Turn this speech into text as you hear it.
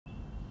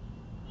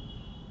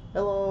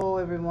Hello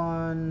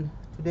everyone.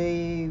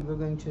 Today we're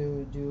going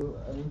to do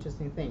an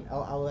interesting thing.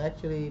 I'll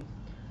actually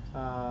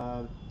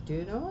do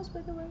you know us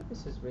by the way?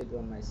 This is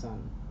Ridwan, my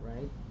son,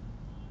 right?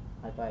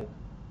 High five.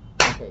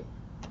 Okay.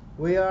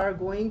 We are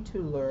going to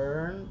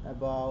learn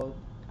about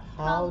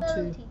how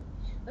Probability.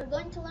 We're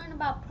going to learn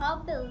about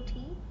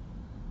probability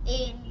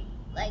in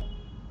like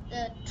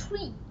the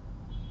tree.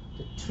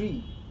 the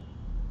tree.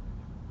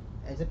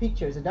 It's a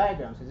picture, it's a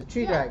diagram, so it's a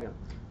tree Yeah. diagram.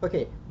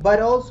 Okay,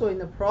 but also in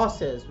the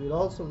process we'll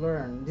also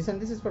learn this,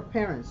 and this is for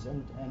parents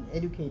and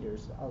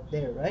educators out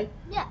there, right?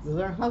 Yes. We'll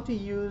learn how to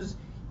use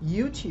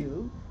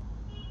YouTube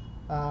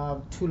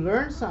to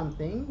learn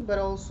something, but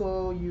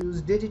also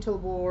use digital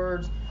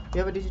boards. We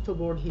have a digital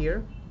board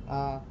here,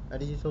 a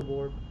digital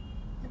board,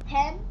 The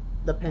pen.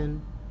 the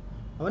pen.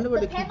 I wonder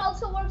what The pen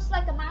also works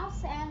like a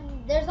mouse,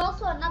 and there's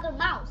also another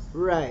mouse.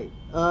 Right.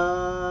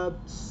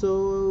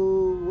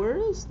 So where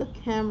is the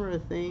camera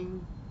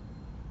thing?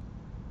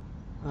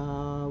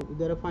 We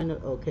gotta find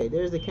out. Okay,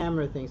 there's the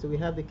camera thing. So we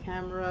have the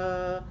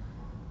camera,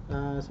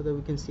 so that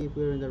we can see if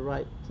we're in the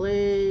right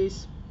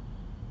place.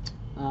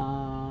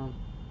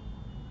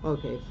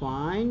 Okay,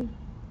 fine.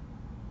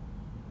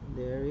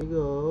 There you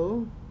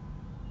go.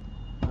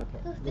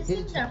 Okay. These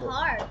things are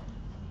hard.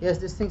 Yes,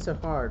 these things are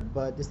hard,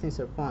 but these things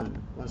are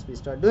fun once we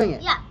start doing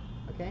it. Yeah.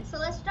 Okay. So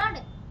let's start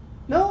it.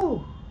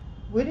 No,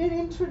 we didn't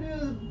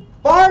introduce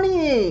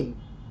Barney.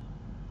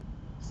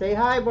 Say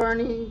hi,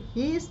 Barney.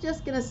 He's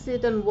just gonna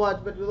sit and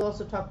watch, but we'll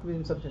also talk to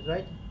him sometimes,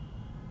 right?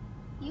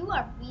 You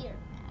are weird,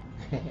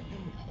 man.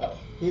 Oh,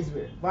 he's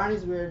weird.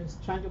 Barney's weird. He's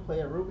trying to play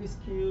a Rubik's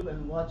Cube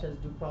and watch us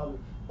do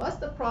probability. What's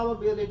the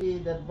probability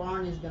that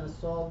Barney's gonna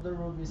solve the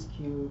Rubik's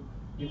Cube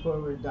before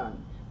we're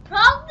done?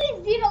 Probably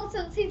 0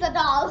 since he's a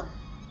doll.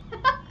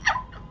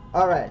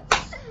 All right.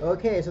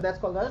 Okay, so that's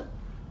called what?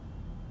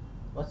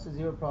 What's the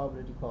zero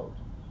probability called?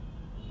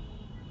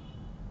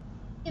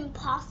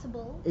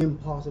 Impossible.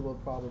 Impossible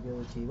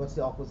probability. What's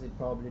the opposite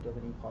probability of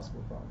an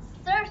impossible probability?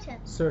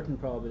 Certain. Certain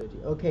probability.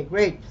 Okay,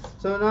 great.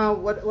 So now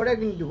what are we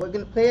going to do? We're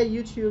going to play a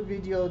YouTube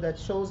video that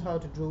shows how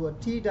to draw a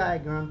T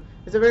diagram.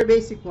 It's a very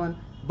basic one,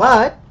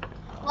 but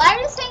Why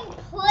are you saying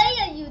play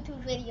a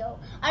YouTube video?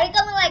 Are you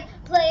gonna like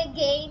play a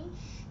game?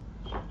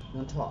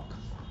 don't talk.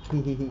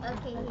 Okay.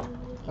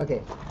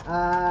 Okay.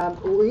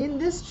 In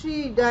this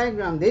tree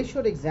diagram, they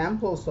showed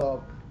examples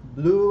of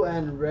blue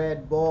and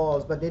red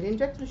balls, but they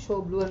didn't actually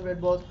show blue and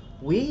red balls.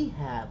 We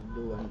have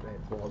blue and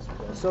red balls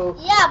here. So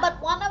Yeah, but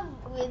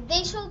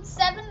they showed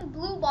 7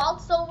 blue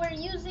balls, so we're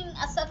using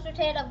a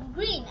substitute of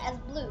green as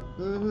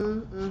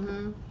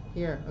blue.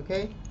 Here,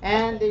 okay.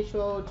 And they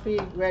show 3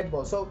 red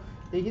balls. So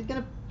he's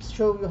gonna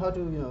show you how to,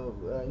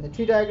 in the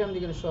tree diagram,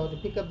 they're gonna show how to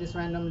pick up this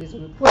randomly. So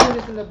we're putting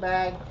this in the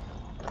bag,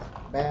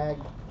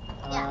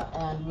 Yeah.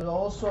 and we'll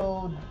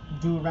also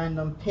do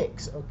random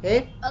picks,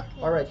 okay?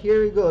 Okay. All right,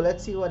 here we go.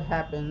 Let's see what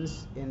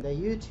happens in the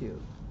YouTube.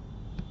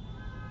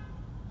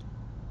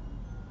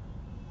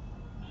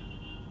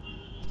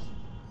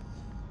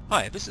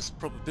 Hi, this is a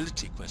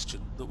probability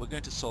question that we're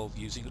going to solve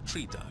using a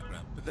tree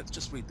diagram, but let's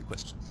just read the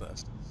question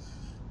first.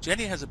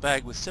 Jenny has a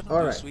bag with 7 blue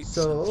Alright, sweets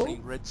so- and 3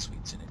 red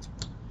sweets in it.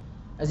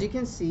 As you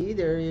can see,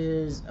 there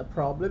is a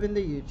problem in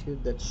the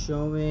YouTube that's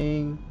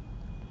showing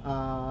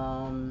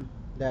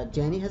that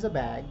Jenny has a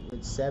bag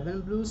with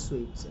 7 blue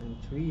sweets and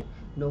 3.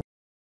 No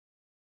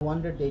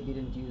wonder they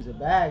didn't use a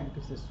bag,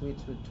 because the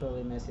sweets would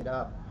totally mess it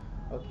up.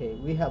 Okay,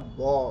 we have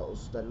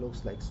balls that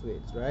looks like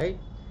sweets, right?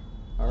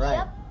 All right.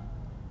 Yep.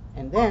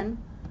 And then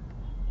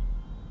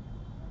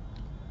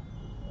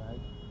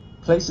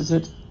places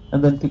it,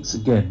 and then picks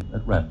again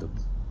at random.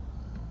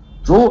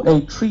 Draw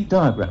a tree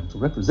diagram to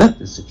represent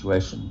this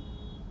situation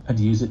and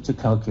use it to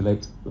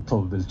calculate the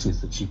probabilities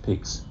that she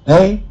picks.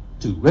 A,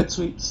 2 red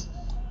sweets.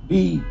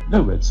 B,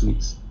 no red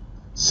sweets.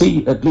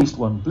 C, at least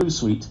 1 blue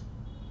sweet.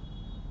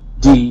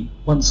 D,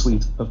 1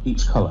 sweet of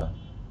each color.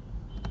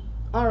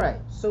 all right,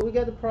 so we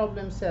got the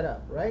problem set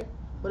up, right?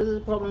 What does the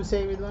problem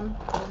say, Ridwan?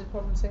 What does the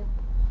problem say?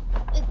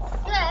 It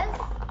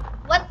says,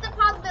 what's the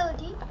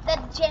probability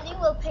that Jenny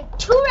will pick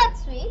 2 red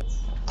sweets?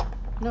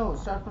 No,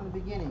 start from the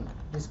beginning.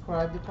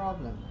 Describe the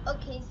problem.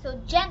 Okay, so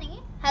Jenny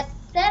has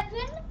 7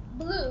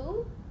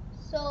 blue,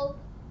 so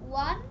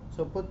 1,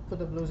 So put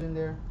the blues in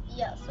there.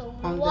 yeah, so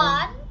Count them.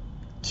 1,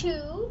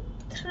 2,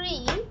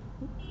 3,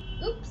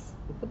 oops,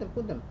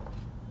 Put them.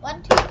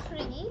 1, 2,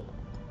 3,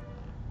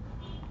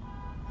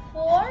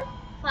 4,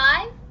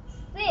 5,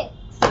 6.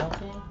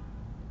 Okay.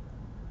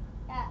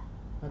 Yeah,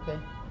 Okay.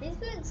 he's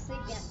feeling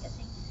sleepy, I'm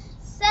guessing.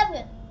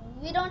 7,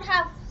 we don't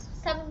have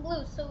 7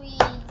 blues, so we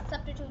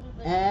substitute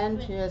with And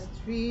green. she has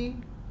 3.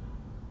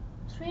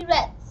 3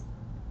 reds.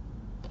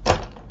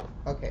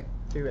 Okay,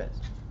 3 reds.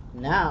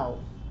 Now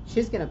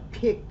she's gonna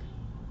pick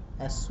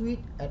a sweet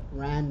at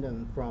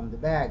random from the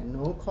bag.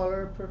 No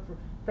color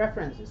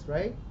preferences,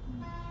 right?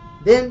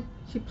 Then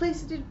she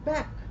places it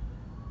back.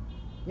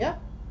 Yeah.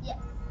 Yes.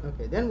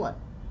 Okay. Then what?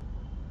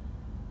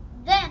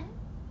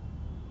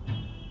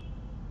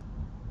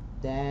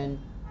 Then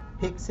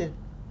picks it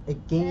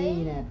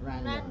again at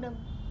random.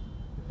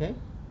 Okay.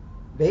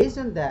 Based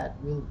on that,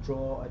 we'll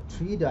draw a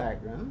tree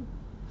diagram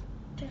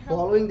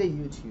following the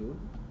YouTube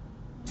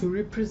to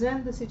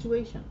represent the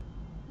situation.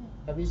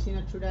 Have you seen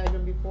a tree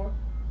diagram before?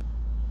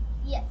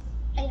 Yes,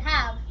 I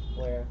have.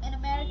 Where? In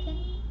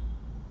American.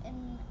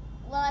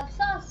 Well, I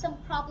saw some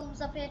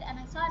problems of it, and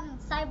I saw it in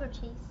Cyber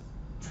Chase.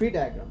 Tree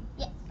diagram?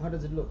 Yes. How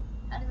does it look?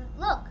 How does it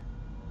look?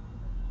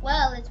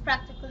 Well, it's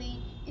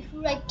practically, if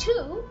you write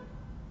 2,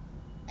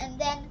 and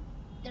then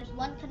there's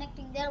 1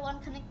 connecting there, 1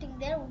 connecting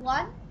there,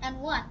 1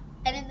 and 1.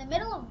 And in the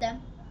middle of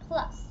them,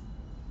 plus.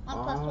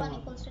 1 plus 1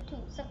 equals to 2,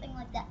 something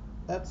like that.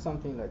 That's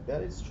something like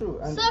that. It's true.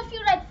 And so if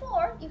you write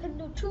 4, you can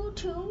do 2,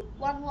 2,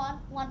 1, 1,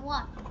 1,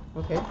 1.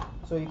 Okay,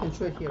 so you can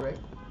show it here, right?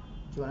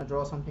 Do you want to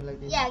draw something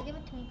like this? Yeah, give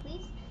it to me,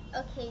 please.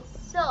 Okay,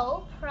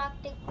 so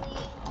practically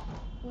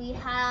we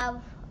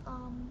have,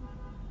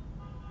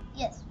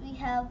 yes, we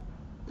have.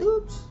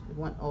 Oops, it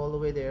went all the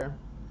way there.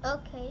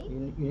 Okay.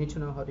 You need to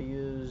know how to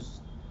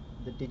use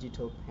the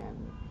digital pen.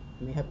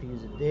 You may have to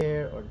use it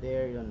there or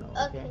there, you don't know.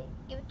 Okay,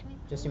 give it to me.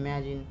 Just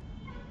imagine.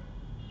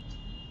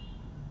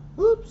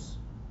 Oops.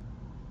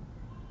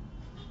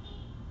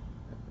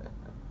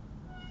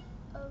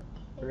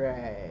 Okay.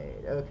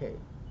 Right, okay.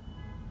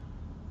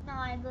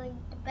 Now I'm going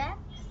to back,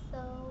 so.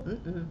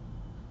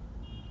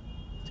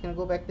 It's gonna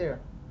go back there.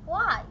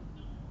 Why?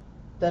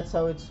 That's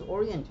how it's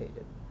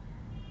orientated.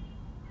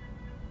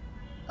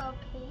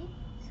 Okay,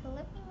 so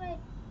let me write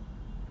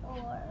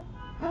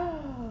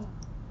 4.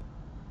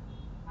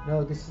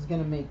 No, this is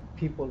gonna make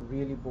people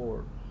really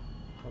bored.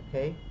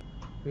 Okay?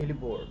 Really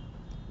bored.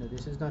 No,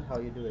 this is not how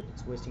you do it.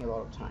 It's wasting a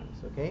lot of time.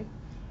 Okay?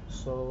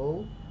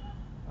 So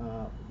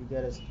you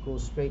gotta go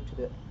straight to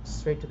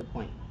the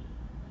point.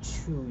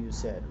 2, you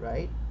said,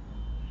 right?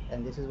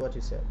 And this is what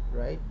you said,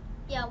 right?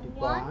 Yeah, You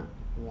 1.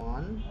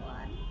 1,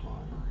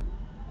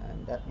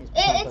 and that means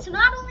It's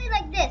not only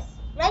like this.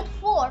 Write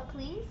 4,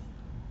 please.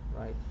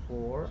 Right,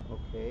 4.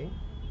 Okay.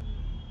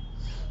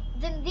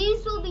 Then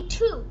these will be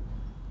 2.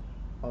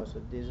 Oh,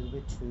 so this will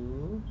be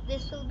 2.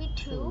 This will be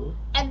 2. 2.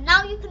 And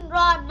now you can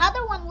draw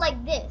another one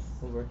like this.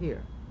 Over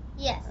here.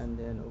 Yes. And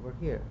then over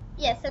here.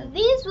 Yes, and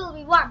these will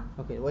be 1.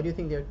 Okay, why do you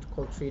think they're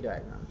called tree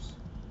diagrams?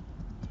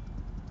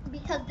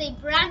 Because they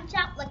branch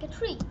out like a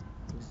tree.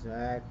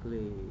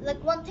 Exactly.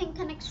 Like one thing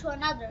connects to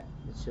another.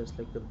 It's just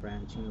like the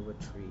branching of a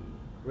tree.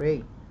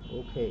 Great.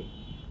 Okay.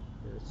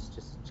 Let's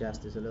just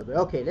adjust this a little bit.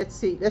 Okay, let's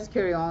see. Let's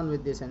carry on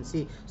with this and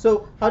see.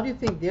 So, how do you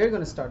think they're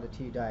going to start the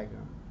tree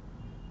diagram?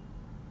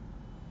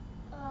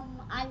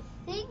 I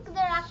think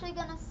they're actually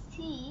gonna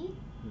see,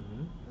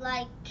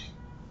 like,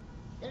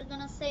 they're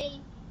gonna say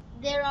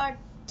there are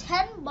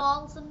 10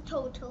 balls in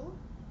total.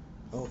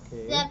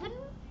 Okay. 7.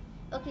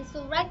 Okay,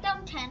 so write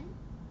down 10.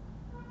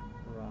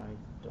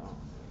 Write down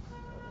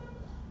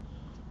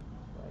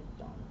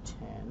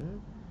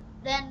 10.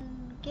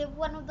 Then give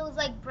one of those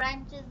like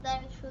branches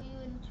that I show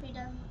you in tree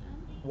diagram.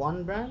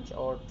 1 branch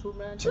or 2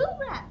 branches? 2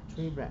 branch.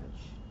 3 branch.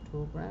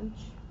 2 branch.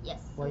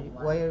 Yes.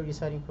 Why are you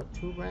deciding for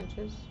 2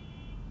 branches?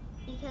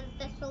 Because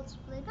this will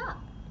split up.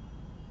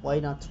 Why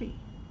not 3?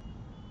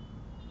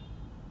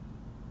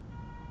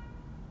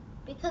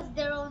 Because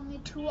there are only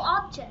 2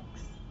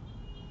 objects.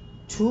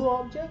 2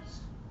 objects?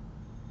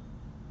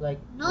 Like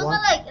no,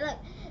 one?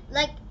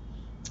 like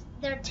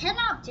there are 10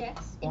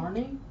 objects.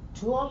 Warning?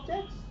 2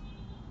 objects?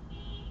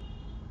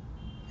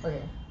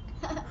 Okay.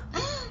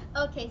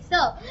 Okay,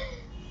 so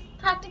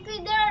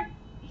practically there are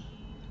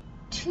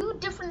 2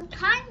 different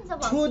kinds of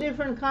objects. 2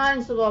 different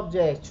kinds of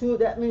objects.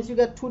 That means you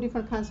got 2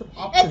 different kinds of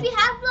options. If you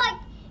have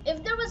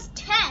if there was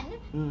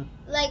 10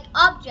 like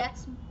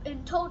objects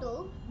in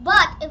total,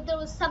 but if there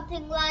was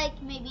something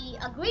like maybe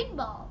a green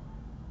ball,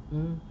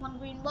 1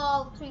 green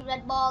ball, 3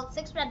 red balls,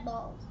 6 red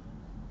balls.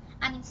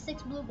 I mean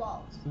 6 blue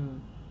balls.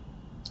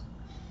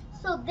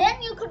 So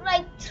then you could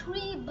write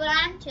 3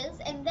 branches,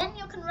 and then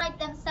you can write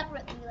them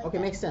separately. Okay,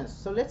 makes sense.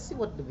 So let's see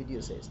what the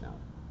video says now.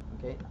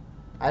 Okay,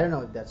 I don't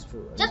know if that's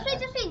true. Just wait.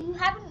 You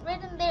haven't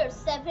written there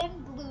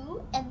 7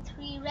 blue and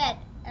 3 red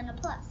and a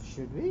plus.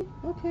 Should we?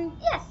 Okay.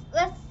 Yes.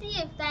 Let's see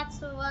if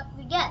that's what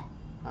we get.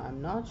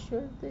 I'm not sure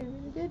if they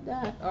really did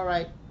that. All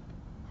right.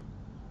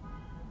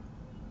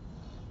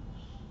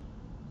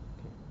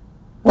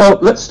 Well,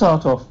 let's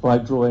start off by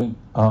drawing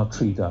our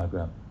tree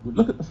diagram. We'll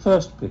look at the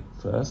first pic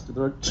first.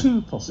 There are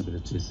 2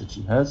 possibilities that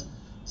she has.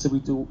 So we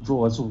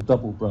draw a sort of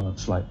double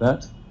branch like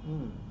that.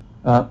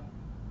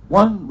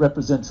 One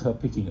represents her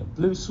picking a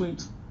blue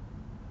sweet,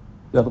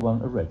 the other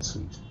one a red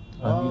sweet.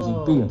 I'm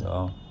using B and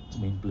R to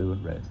mean blue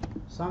and red.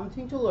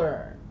 Something to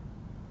learn.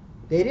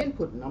 They didn't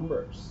put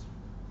numbers.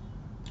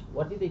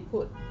 What did they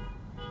put?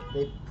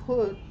 They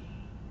put,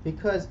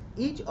 because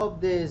each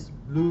of these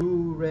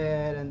blue,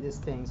 red, and these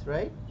things,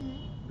 right?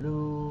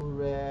 Blue,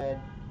 red.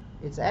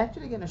 It's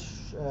actually gonna.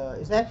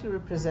 It's actually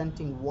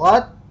representing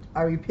what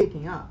are you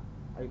picking up?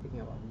 Are you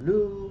picking up a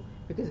blue?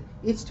 Because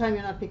each time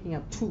you're not picking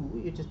up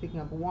 2, you're just picking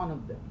up 1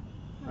 of them,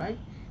 right?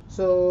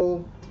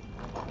 So,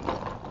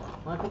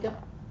 want to pick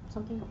up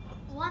something?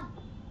 1.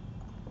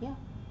 Yeah.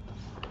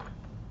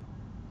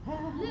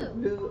 Blue.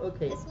 Blue.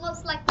 Okay. It's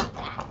most likely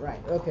that.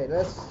 Right. Okay.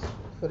 Let's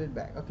put it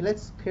back. Okay.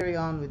 Let's carry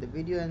on with the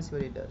video and see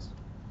what it does.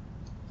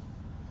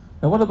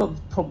 Now, what about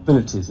the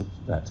probabilities of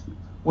that?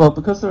 Well,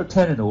 because there are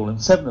 10 in all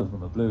and 7 of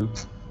them are blue,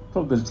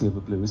 probability of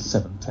a blue is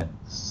 7/10.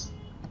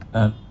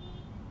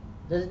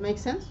 Does it make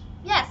sense?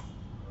 Yes,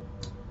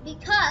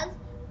 because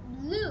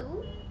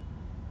blue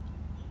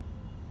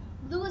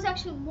is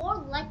actually more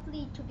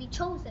likely to be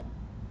chosen.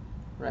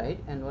 Right,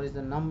 and what is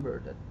the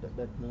number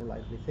that more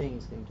likely thing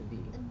is going to be?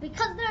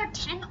 Because there are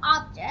 10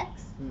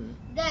 objects,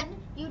 then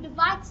you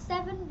divide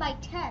 7 by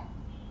 10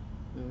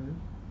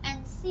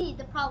 and see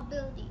the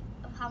probability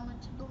of how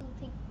much blue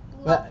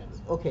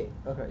objects. Okay,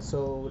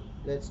 so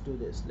let's do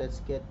this. Let's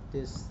get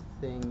this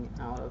thing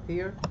out of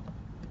here.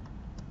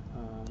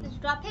 Let's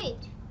draw a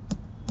page.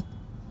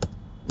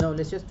 No,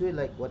 let's just do it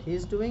like what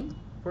he's doing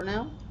for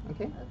now,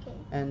 okay? Okay.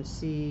 And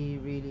see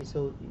really,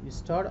 so you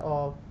start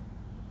off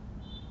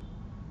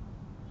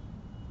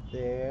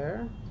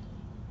there,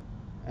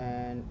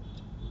 and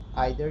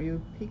either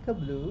you pick a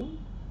blue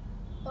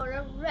or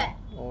a red,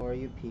 or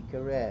you pick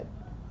a red.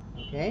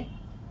 Okay,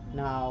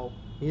 now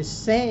he's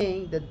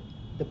saying that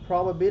the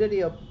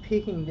probability of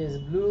picking this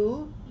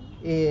blue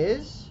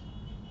is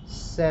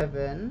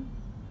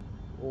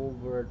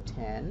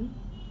 7/10.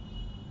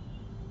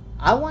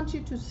 I want you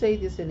to say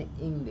this in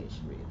English,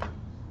 really.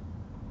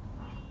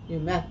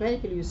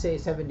 Mathematically you say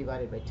 7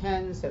 divided by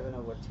 10,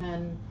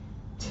 7/10.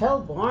 Tell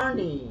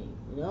Barney,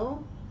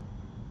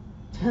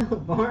 tell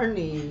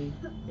Barney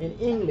in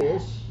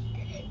English.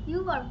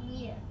 You are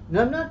weird.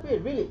 No, I'm not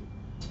weird, really.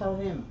 Tell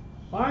him,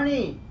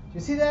 Barney, you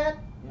see that?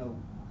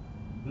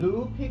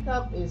 Blue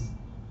pickup is,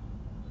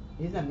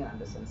 he's not going to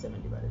understand 7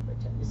 divided by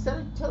 10. Just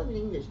tell him in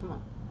English, come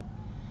on.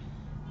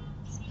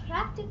 It's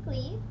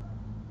practically.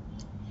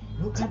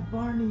 Look at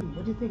Barney.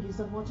 What do you think? He's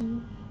not watching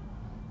you?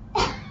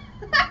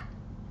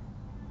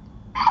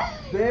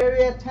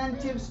 Very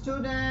attentive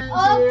student.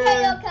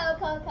 Okay.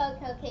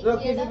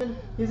 Look, Weirdo.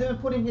 he's even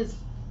putting his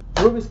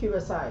Rubik's Cube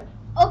aside.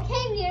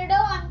 Okay, weirdo,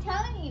 I'm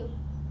telling you.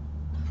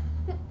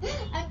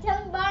 I'm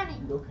telling Barney.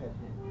 Look at him.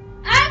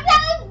 I'm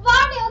telling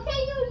Barney,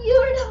 okay, you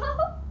weirdo.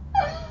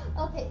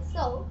 Okay,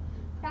 so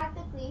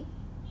practically,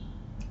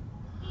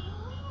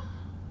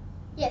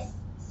 yes.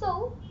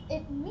 So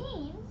it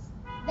means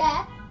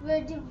that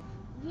we're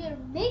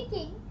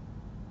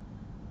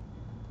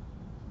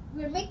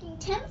making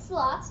 10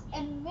 slots,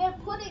 and we're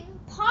putting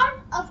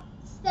parts of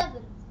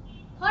 7.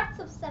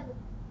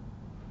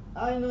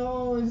 I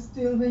know, it's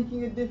still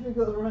making it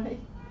difficult, right?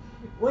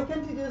 Why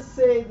can't you just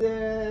say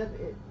that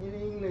in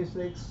English,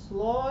 like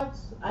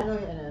slots? I know,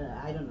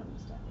 I don't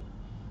understand it.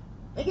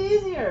 Make it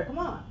easier, come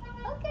on.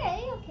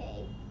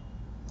 Okay.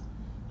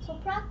 So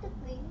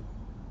practically,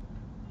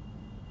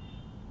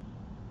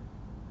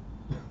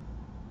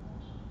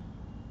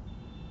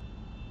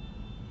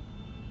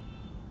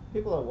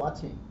 People are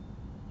watching.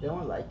 They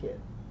won't like it.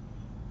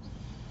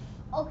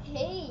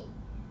 okay,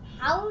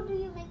 how do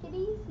you make it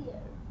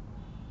easier?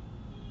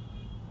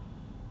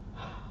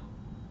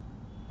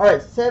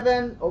 Alright,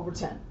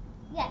 7/10.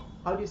 Yes,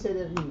 How do you say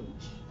that in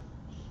English?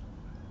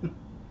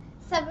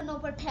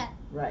 7/10.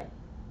 Right.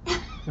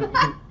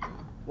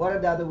 What are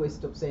the other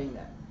ways of saying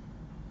that?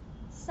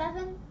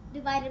 7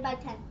 divided by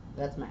 10.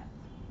 That's math.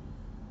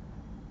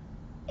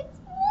 It's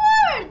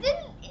words.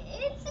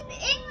 It's an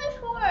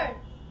English word.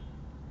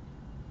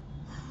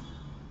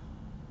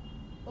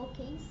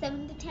 Okay,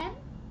 7 to 10.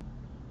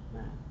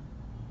 Math.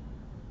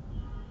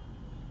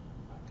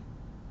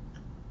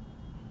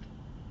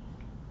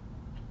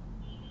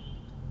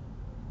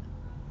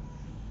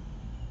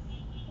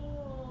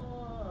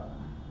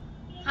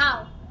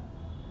 How?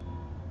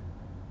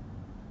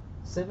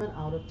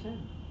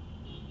 7/10.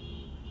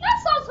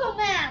 That's also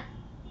math.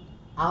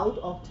 Out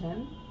of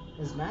 10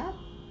 is math.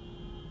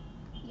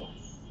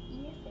 Yes,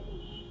 it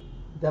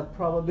is. The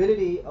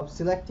probability of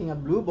selecting a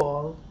blue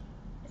ball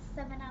It's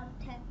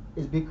 7/10.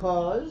 is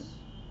because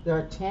there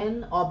are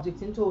 10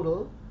 objects in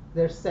total.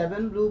 There are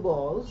 7 blue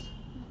balls.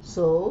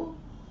 So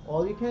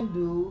all you can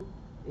do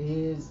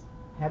is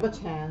have a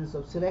chance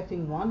of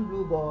selecting one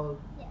blue ball.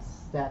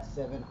 Yes. That's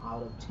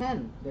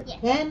 7/10. There are Yes.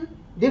 10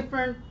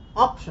 different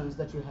options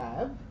that you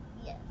have.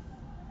 Yes.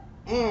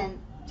 And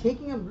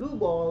taking a blue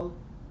ball,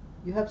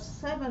 you have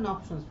 7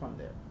 options from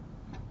there.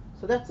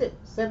 So that's it.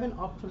 7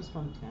 options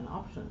from 10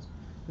 options.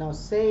 Now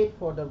say it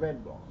for the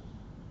red ball.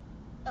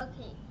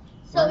 Okay.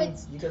 So Mommy,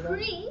 it's you got that?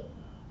 3.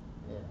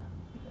 Yeah.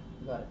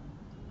 Got it.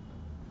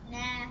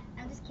 Nah,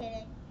 I'm just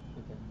kidding.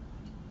 Okay.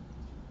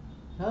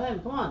 Tell him,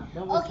 come on.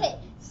 Don't waste Okay,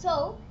 time.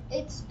 so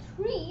it's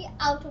 3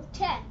 out of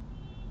 10.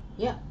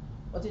 Yeah.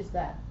 What is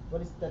that?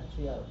 What is that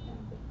 3 out of 10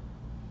 thing?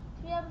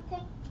 3 out of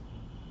 10?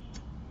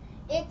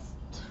 It's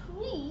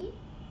 3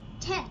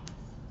 tenths.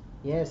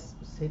 Yes.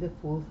 Say the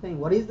full thing.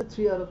 What is the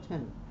 3 out of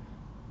 10?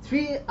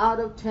 3 out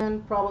of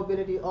 10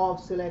 probability of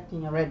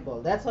selecting a red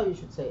ball. That's how you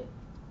should say it.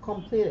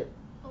 Complete it.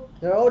 Okay.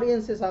 There are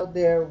audiences out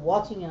there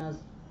watching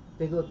us.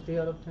 They go 3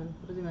 out of 10.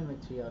 What does he mean by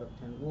 3 out of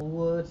 10?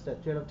 What's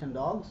that? 3 out of 10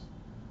 dogs?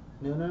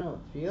 No.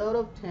 3 out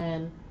of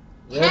 10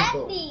 red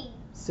balls. Candy.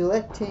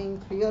 Selecting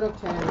 3 out of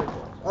 10 red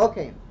balls.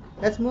 Okay,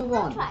 let's move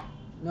on. Try.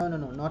 No.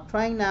 Not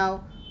trying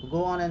now. We'll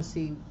go on and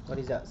see what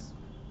he does.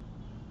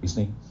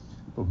 Reasoning.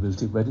 The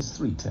probability of red is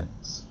 3/10.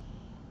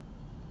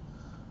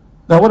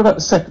 Now what about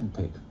the second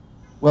pick?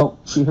 Well,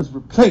 she has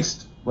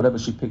replaced whatever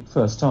she picked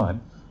first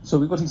time, so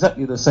we've got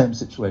exactly the same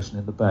situation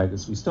in the bag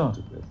as we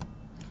started with.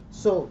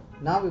 So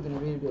now we're going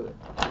to redo it.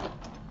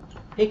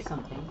 Pick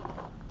something.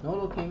 No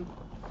looking.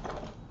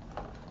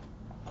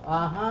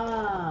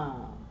 Aha.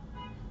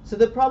 So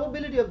the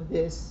probability of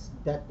this,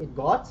 that it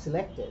got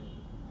selected,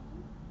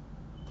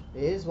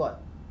 is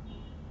what?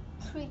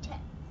 3/10.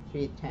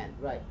 3/10,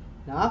 right.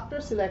 Now after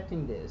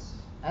selecting this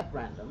at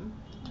random,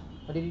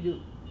 what did you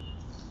do?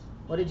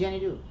 What did Jenny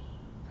do?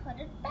 Put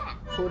it back.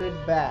 Put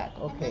it back,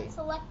 And okay. then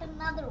select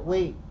another one.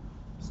 Wait,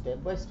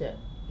 step by step.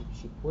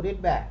 She put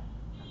it back.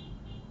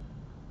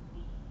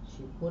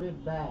 She put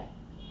it back.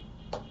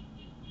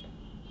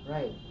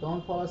 Right,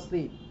 don't fall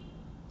asleep.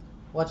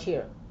 Watch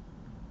here.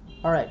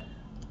 Alright,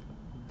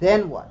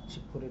 then what? She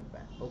put it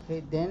back.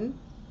 Okay, then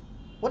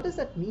what does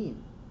that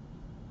mean?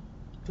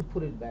 To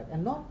put it back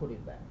and not put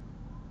it back?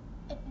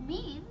 It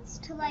means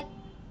to like,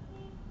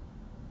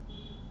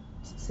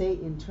 Say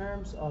in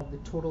terms of the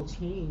total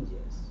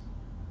changes.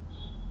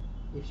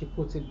 If she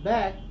puts it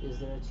back, is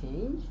there a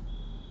change?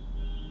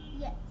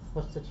 yes.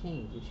 What's the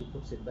change if she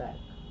puts it back?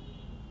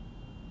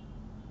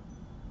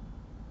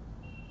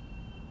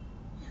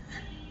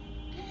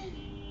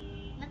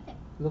 Nothing.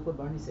 Look what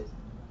Barney says.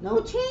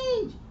 No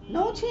change!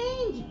 No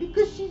change!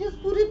 Because she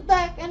just put it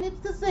back and it's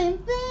the same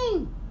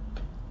thing!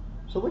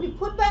 So when you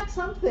put back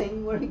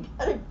something where you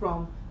get it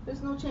from,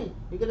 there's no change.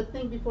 You gotta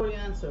think before you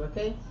answer,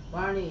 okay?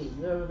 Barney,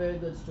 you're a very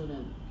good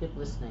student. Keep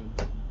listening.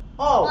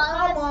 Oh,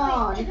 Falling come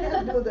on! asleep. You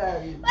can't do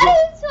that. But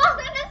he's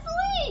falling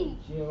asleep.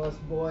 Jealous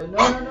boy. No.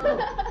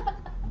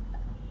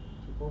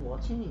 People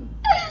watching.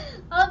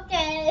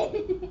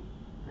 Okay.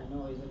 I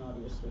know he's an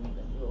audio student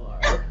than you are.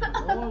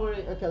 Okay, don't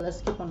worry. Okay,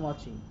 let's keep on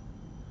watching.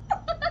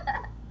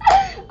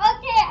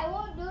 Okay, I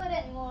won't do it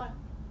anymore.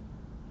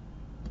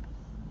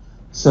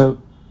 So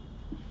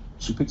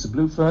she picks a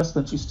blue first,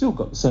 then she's still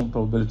got the same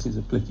probabilities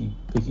of picking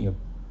a...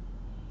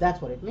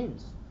 That's what it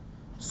means.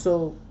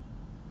 So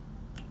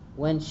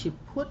when she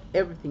put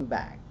everything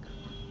back,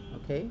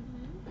 okay,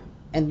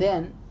 and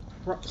then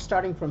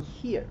starting from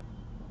here,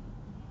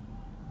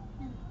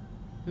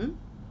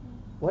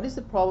 what is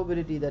the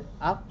probability that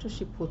after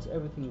she puts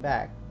everything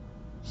back,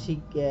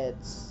 she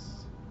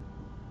gets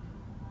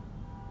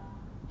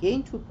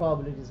gain 2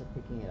 probabilities of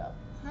picking it up?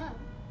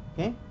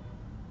 Okay,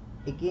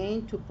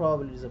 again 2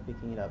 probabilities of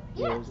picking it up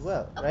here Yes, as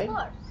well, of right?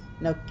 course.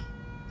 Now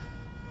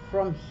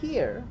from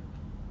here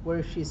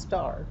where she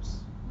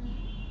starts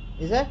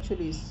is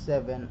actually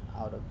 7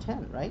 out of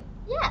 10, right?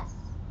 Yes.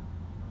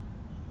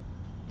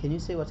 Can you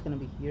say what's going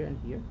to be here and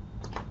here?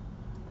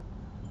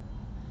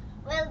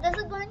 Well, this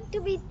is going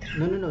to be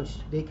No.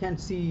 They can't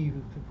see you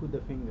if you put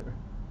the finger.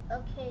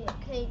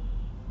 Okay.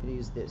 You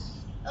use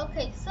this.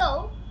 Okay,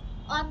 so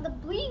on the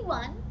blue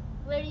one,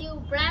 where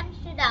you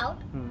branched it out,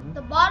 Mhm.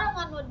 the bottom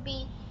one would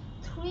be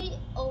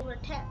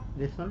 3/10.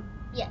 This one?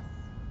 Yes.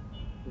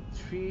 The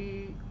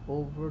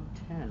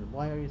 3/10.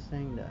 Why are you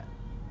saying that?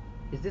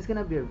 Is this going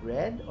to be a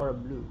red or a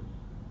blue?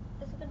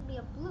 This is going to be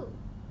a blue.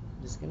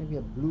 This is going to be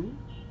a blue?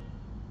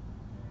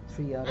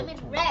 3 out I of mean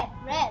 10.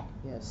 red.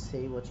 Yes,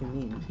 say what you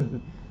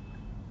mean.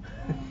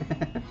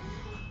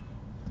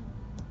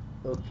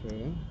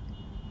 Okay.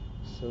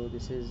 So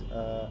this is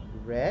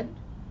red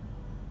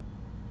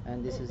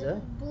and this is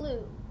a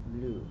blue.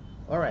 blue.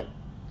 Alright.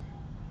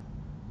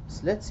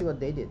 So let's see what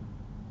they did.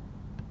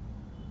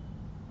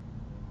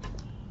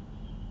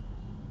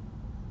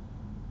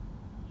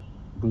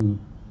 blue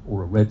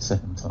or a red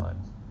second time.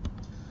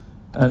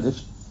 And if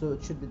So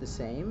it should be the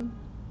same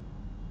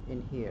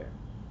in here.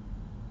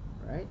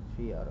 Right?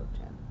 3 out of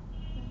 10.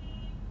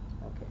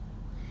 Okay.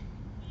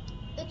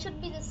 It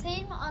should be the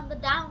same on the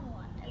down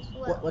one as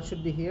well. What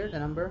should be here? The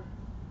number?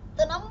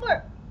 The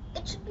number,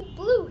 it should be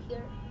blue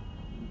here.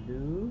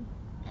 Blue.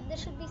 And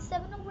this should be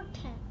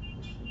 7/10.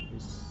 This should be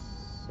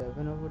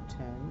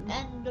 7/10.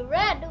 And the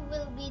red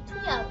will be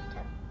 3/10.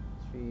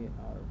 3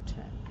 out of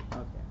 10.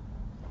 Okay.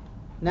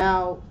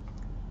 Now,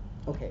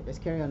 okay, let's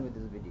carry on with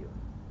this video.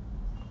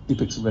 he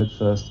picks a red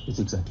first, it's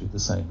exactly the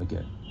same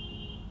again.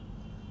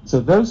 So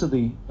those are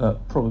the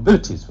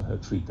probabilities for her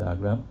tree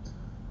diagram.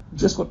 We've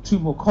just got 2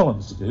 more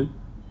columns to do.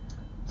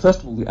 First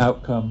of all, the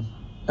outcome,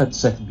 and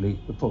secondly,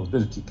 the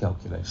probability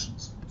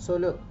calculations. So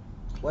look,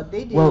 what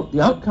they did. Well,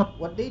 the outcome...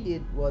 What they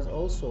did was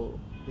also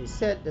they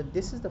said that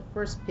this is the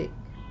first pick.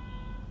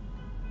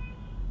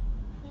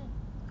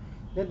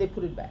 Then they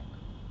put it back.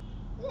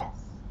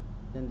 Yes.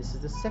 Then this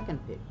is the second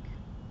pick.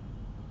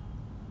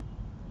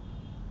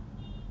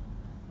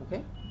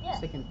 Okay?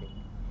 Yes. Second pick.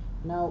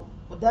 Now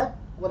what that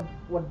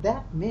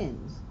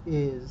means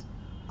is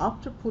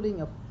after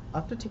taking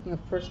a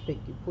first pick,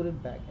 you put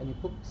it back and you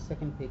put the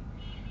second pick.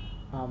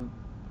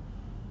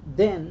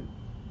 Then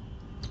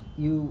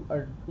you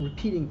are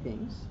repeating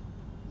things,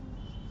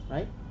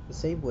 right? The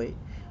same way.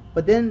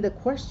 But then the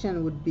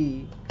question would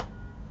be,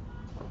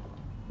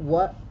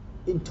 what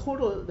in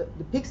total the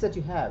picks that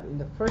you have in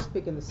the first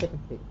pick and the second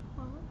pick,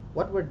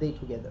 what were they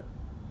together?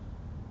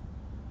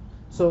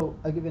 So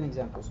I'll give you an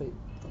example. So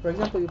for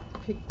example, you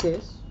pick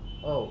this,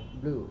 oh,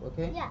 blue,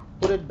 okay? Yeah.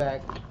 Put it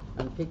back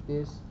and pick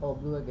this, oh,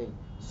 blue again.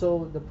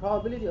 So the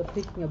probability of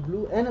picking a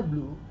blue and a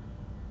blue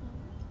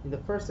in the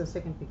first and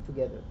second pick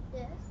together,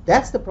 Yes.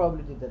 that's the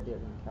probability that they're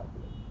going to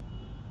calculate.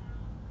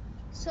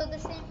 So the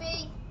same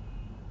way,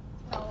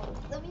 no,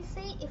 let me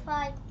say if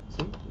I...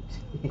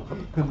 See?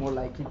 More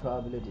likely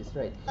probabilities,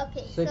 right.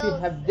 Okay, So if you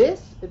have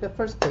this at the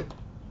first pick,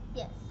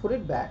 yes. put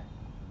it back,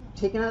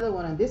 take another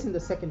one and this in the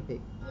second pick,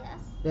 Yes.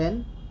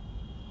 then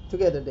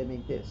together they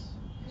make this.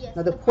 Yes.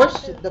 Now the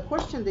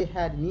question they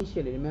had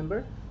initially,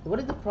 remember, what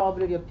is the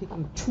probability of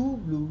picking two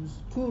blues,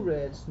 two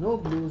reds, no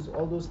blues,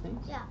 all those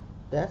things? Yeah.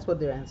 That's what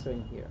they're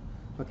answering here.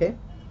 Okay?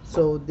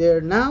 So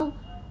they're now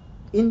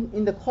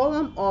in the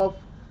column of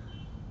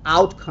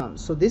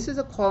outcomes. So this is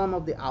a column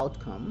of the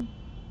outcome.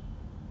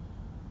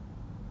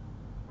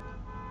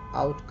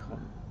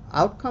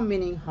 Outcome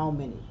meaning how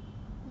many.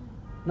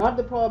 Not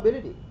the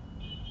probability.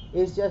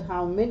 It's just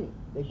how many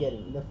they're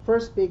getting. The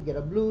first pick get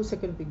a blue,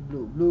 second pick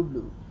blue, blue,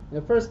 blue. In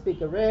the first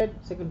pick a red,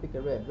 second pick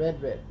a red,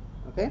 red, red.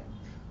 Okay?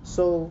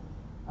 So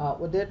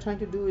what they're trying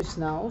to do is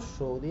now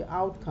show the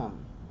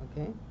outcome.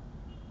 Okay?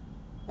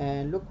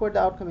 And look where the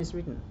outcome is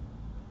written.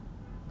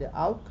 The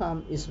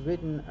outcome is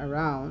written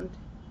around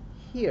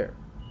here.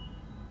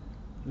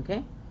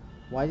 Okay?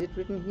 Why is it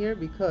written here?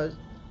 Because,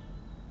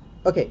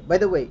 okay, by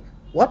the way,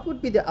 what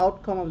would be the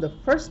outcome of the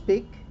first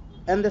pick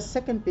and the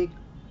second pick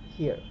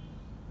here?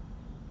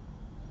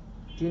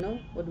 Do you know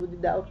what would be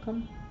the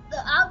outcome?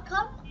 The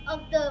outcome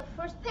of the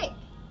first pick.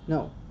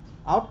 No.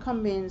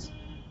 Outcome means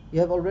you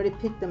have already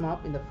picked them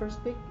up in the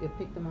first pick, you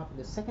picked them up in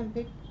the second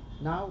pick.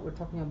 Now we're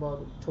talking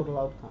about total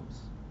outcomes.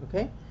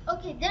 Okay?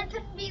 Okay, there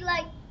can be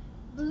like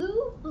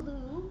blue,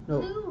 blue,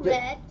 No, blue,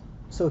 red.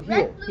 So red,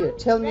 here, blue, here,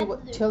 tell me red,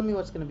 what, blue, tell me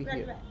what's going to be red,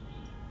 here. red.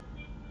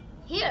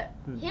 Here,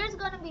 here's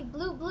gonna be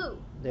blue, blue.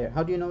 There.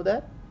 How do you know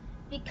that?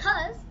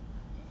 Because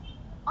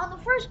on the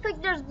first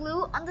pick there's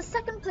blue, on the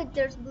second pick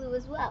there's blue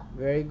as well.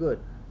 Very good.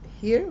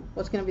 Here,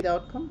 what's going to be the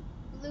outcome?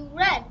 Blue,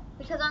 red.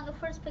 Because on the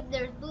first pick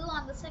there's blue,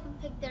 on the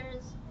second pick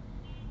there's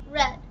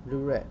red. Blue,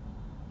 red.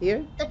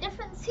 Here? The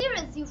difference here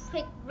is you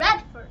pick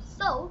red first,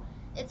 so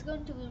it's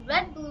going to be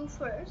red, blue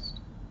first.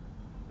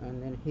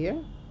 And then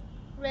here?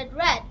 Red,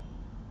 red.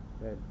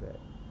 Red, red.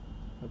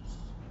 Oops.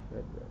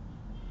 Red, red.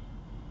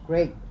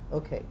 Great.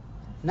 Okay.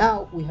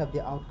 Now we have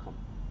the outcome.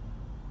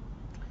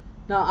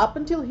 Now up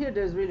until here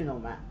there's really no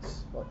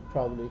maths or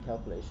probability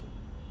calculation.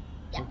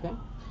 Yeah. Okay?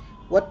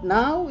 What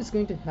now is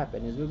going to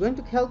happen is we're going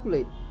to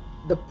calculate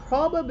the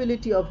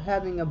probability of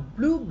having a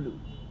blue blue.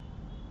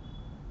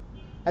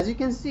 As you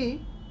can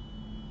see,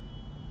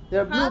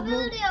 there are blue blue.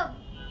 Probability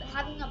of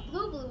having a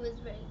blue blue is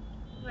very,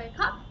 very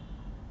common.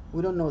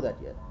 We don't know that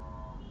yet.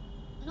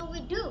 No,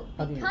 we do.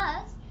 How do you know?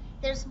 Because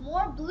there's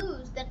more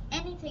blues than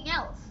anything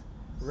else.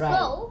 Right.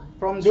 So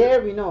from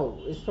there we know.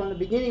 It's from the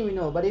beginning we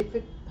know. But if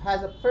it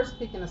has a first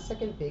pick and a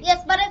second pick.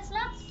 yes, but it's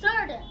not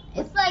certain.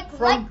 But It's like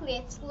from- likely.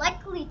 It's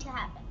likely to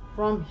happen.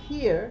 From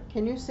here,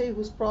 can you say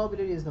whose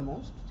probability is the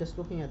most? Just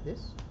looking at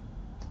this.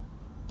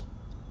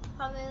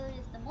 Probability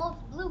is the most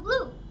blue,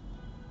 blue.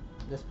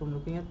 Just from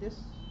looking at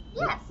this?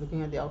 Yes.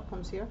 Looking at the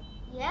outcomes here?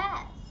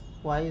 Yes.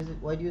 Why is it?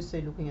 Why do you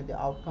say looking at the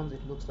outcomes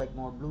it looks like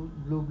more blue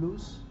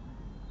blues?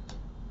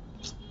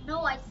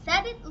 No, I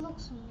said it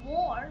looks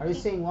more. Are you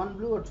saying one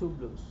blue or two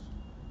blues?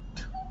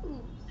 two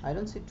blues? I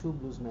don't see two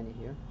blues many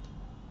here.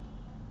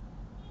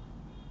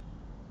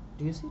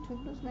 Do you see two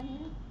blues many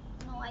here?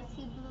 No, I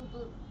see blue,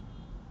 blue.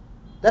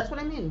 That's what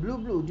I mean, blue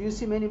blue. Do you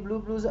see many blue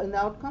blues in the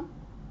outcome?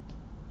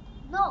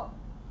 No,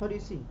 What do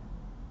you see?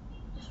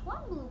 just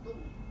one blue, blue.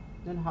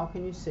 Then how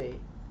can you say?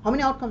 How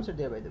many outcomes are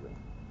there, by the way?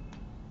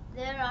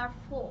 There are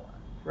 4.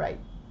 Right.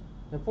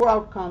 The 4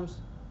 outcomes.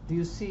 Do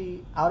you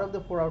see out of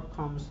the 4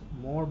 outcomes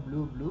more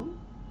blue blue,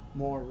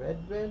 more red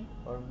red,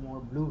 or more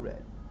blue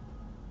red?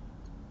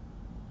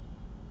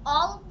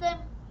 All of them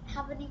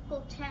have an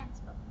equal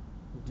chance.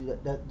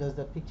 Does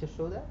the picture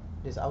show that?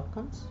 These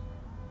outcomes?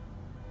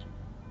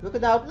 Look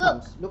at the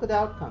outcomes. Look at the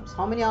outcomes.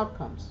 How many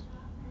outcomes?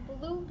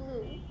 Blue,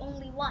 blue,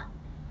 only 1.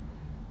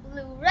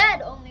 Blue,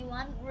 red, only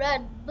 1.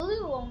 Red,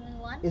 blue, only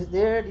 1. Is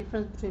there a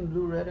difference between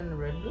blue red and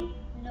red blue?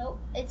 No,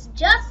 it's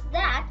just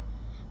that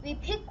we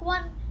pick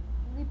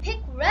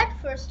red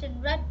first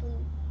and red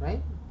blue.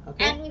 Right?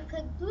 Okay. And we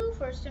pick blue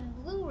first and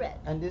blue red.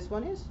 And this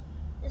one is?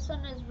 This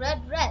one is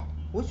red, red.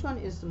 Which one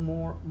is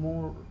more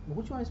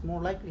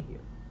likely here?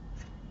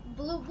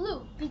 Blue,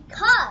 blue.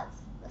 Because,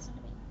 listen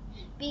to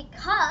me,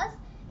 because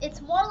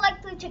it's more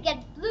likely to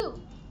get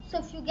blue. So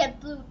if you get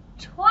blue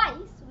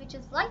twice, which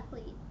is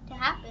likely to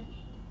happen,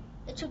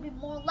 it should be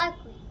more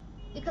likely.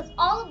 Because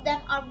all of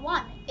them are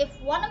 1. If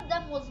one of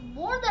them was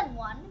more than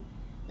 1,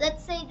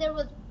 let's say there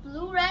was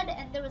blue red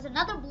and there was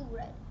another blue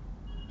red,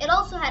 it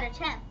also had a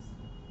chance.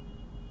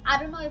 I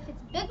don't know if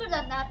it's bigger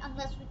than that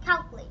unless we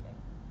calculate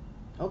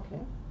it. Okay.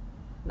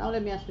 Now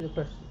let me ask you the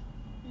question.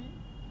 Hmm?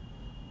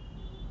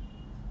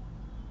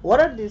 What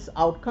are these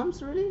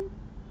outcomes really?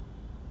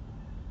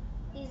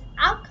 These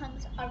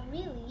outcomes are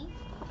really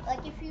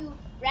like if you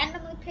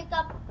randomly pick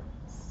up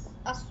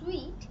a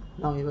sweet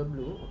Now you have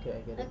blue. Okay,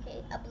 I get it.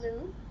 Okay, a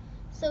blue.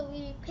 So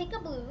we pick a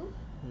blue,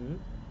 Hmm.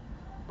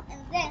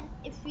 and then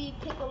if we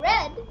pick a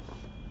red,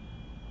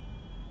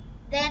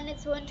 then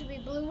it's going to be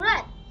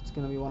blue-red. It's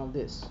gonna be one of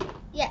this.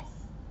 Yes.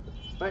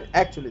 Right?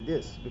 Actually,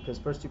 this, because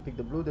first you pick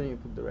the blue, then you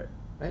pick the red.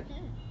 Right?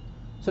 Mhm.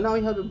 So now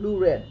we have a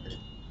blue-red.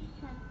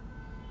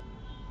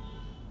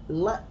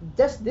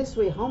 Just this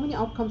way, how many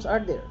outcomes are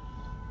there?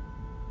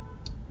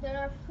 There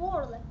are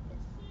 4 like this.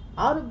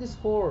 Out of these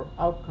 4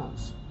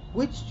 outcomes,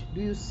 which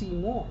do you see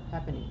more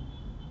happening?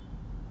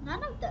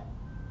 None of them.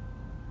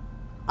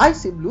 I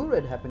see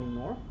blue-red happening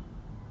more.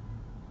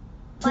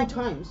 2 Why?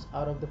 times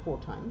out of the 4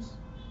 times.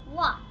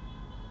 Why?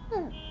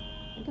 Yeah,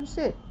 I can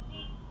say it.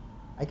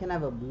 I can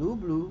have a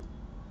blue-blue,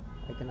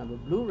 I can have a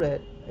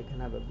blue-red, I can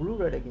have a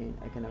blue-red again,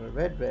 I can have a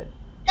red-red.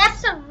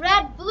 That's a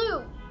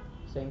red-blue.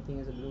 Same thing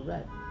as a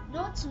blue-red.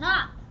 No, it's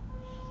not.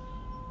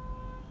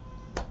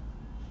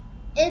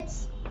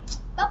 It's,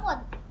 come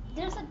on,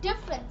 there's a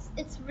difference.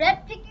 It's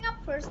red picking up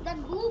first,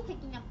 then blue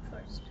picking up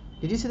first.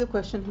 Did you see the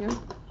question here?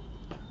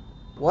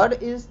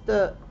 What is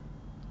the,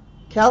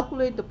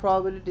 calculate the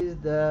probabilities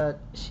that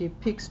she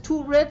picks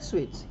 2 red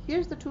sweets.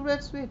 Here's the 2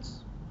 red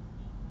sweets.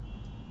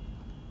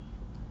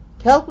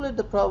 Calculate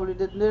the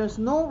probability that there's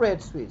no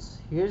red sweets.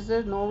 Here's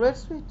there's no red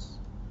sweets.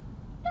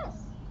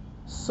 Yes.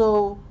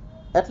 So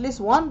at least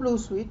 1 blue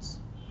sweets,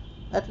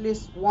 at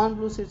least 1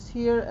 blue sweets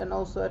here, and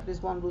also at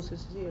least 1 blue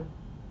sweets here.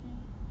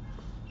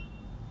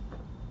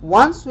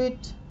 1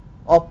 sweet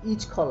of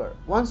each color.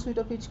 1 sweet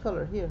of each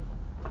color here.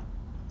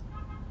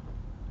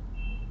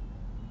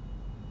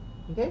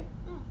 Okay?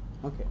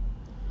 Okay.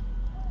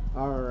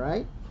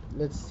 Alright.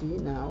 Let's see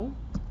now.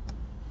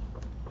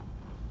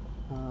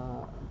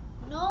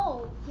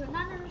 No, you're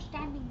not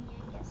understanding me,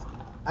 I guess.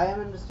 I am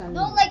understanding.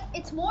 No, like,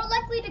 it's more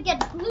likely to get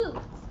blue.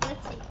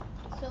 Let's see.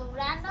 So,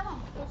 random, I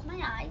close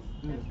my eyes,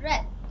 there's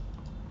red.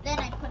 Then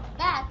I put it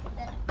back,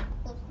 then I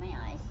close my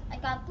eyes, I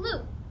got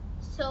blue.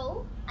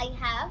 So, I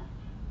have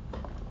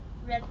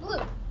red,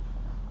 blue.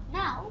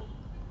 Now,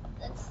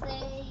 let's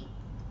say,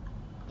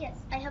 yes,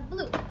 I have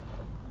blue.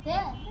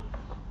 Then,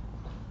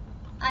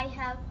 I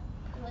have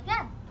blue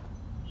again.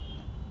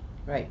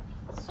 Right.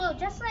 So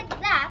just like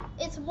that,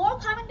 it's more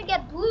common to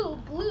get blue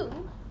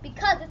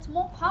because it's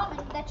more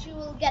common that you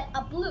will get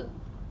a blue.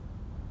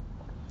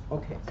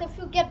 Okay. So if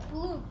you get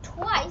blue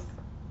twice,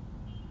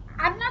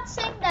 I'm not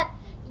saying that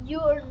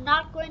you're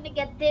not going to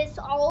get this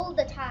all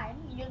the time.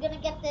 You're going to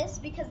get this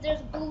because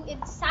there's blue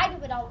inside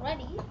of it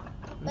already,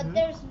 but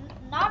there's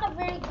not a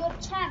very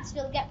good chance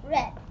you'll get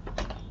red.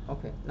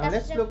 Okay. Now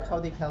That's let's look different. how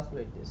they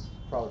calculate this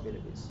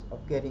probabilities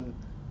of getting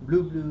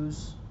blue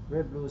blues,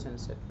 red blues, and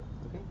etc.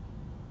 Okay.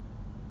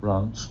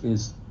 Branch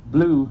is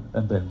blue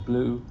and then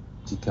blue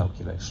to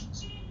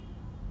calculations.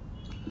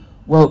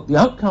 Well, the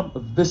outcome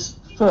of this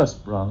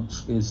first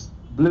branch is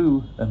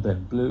blue and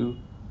then blue,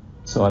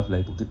 so I've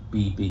labelled it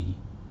BB.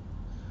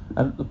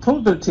 And the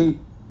probability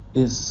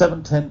is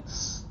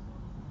 7/10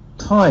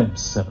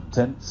 times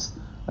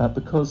 7/10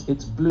 because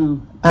it's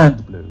blue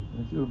and blue.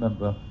 And if you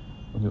remember,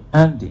 when you're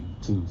anding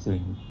 2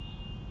 things,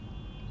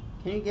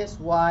 Can you guess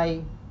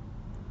why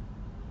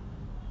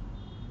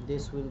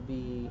this will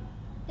be?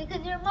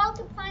 Because you're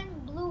multiplying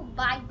blue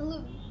by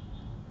blue.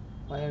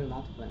 Why are you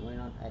multiplying? Why are you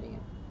not adding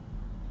it?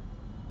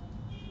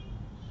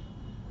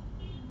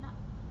 No.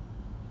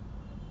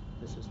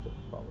 This is the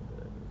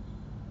probability.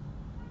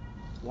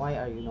 Why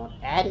are you not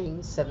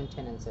adding 7,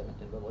 10, and 7,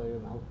 10? But why are you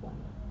multiplying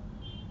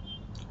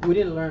it? We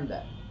didn't learn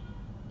that.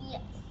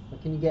 Yes.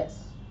 But can you guess?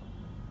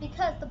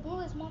 Because the blue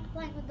is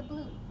multiplying with the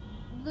blue.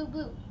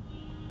 Blue.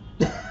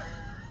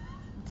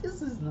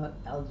 This is not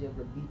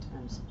algebra. B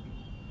times B.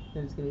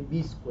 Then it's going to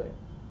be B squared.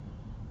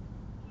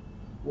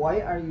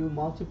 Why are you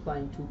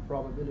multiplying 2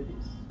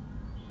 probabilities?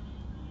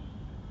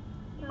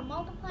 We're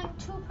multiplying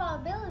 2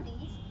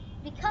 probabilities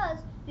because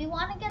we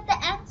want to get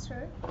the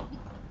answer.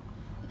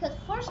 Because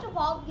first of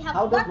all, we have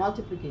How does one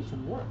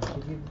multiplication work?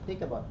 Did you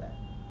think about that?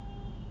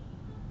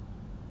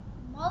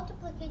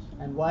 multiplication.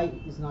 And why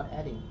is not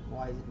adding?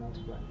 Why is it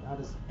multiplying? How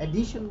does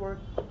addition work?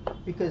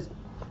 Because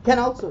can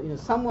also,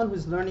 someone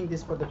who's learning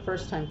this for the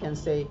first time can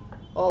say,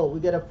 oh, we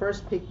get a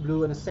first pick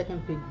blue and a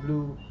second pick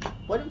blue.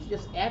 Why don't you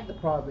just add the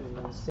probability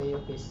and say,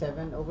 okay,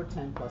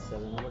 7/10 plus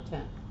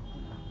 7/10.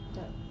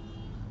 Yeah.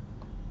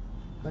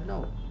 But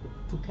no,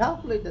 to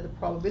calculate that the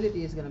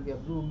probability is going to be a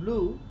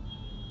blue,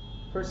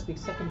 first pick,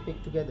 second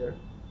pick together,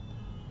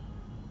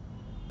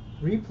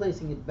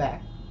 replacing it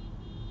back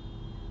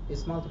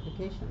is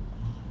multiplication.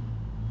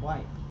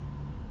 Why?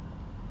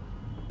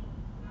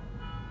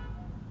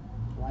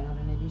 Why not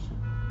an addition?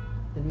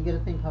 Then we got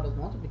to think, how does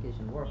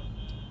multiplication work?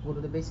 Go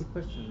to the basic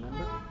question,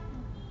 remember?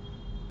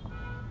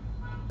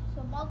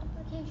 So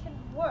multiplication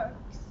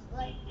works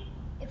like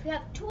if you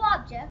have 2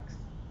 objects,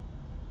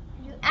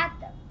 you add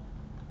them.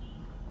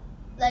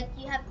 Like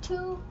you have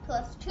 2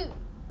 plus 2.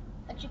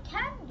 What you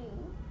can do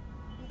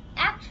is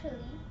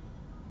actually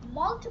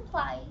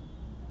multiply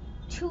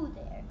 2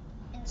 there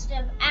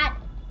instead of add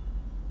it.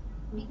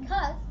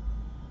 Because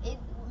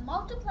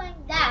multiplying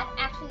that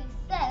actually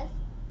says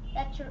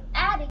that you're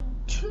adding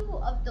two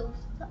of those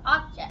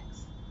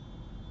objects.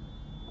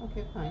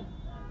 Okay, fine.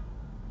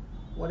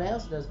 What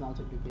else does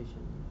multiplication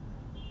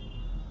mean?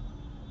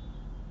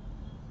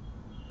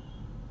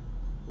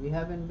 We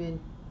haven't been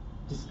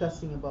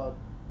discussing about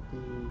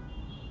the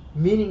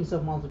meanings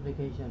of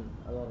multiplication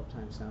a lot of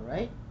times now,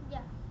 right?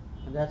 Yeah.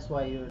 And that's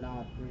why you're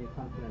not really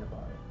confident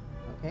about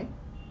it. Okay?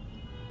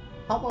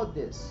 How about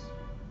this?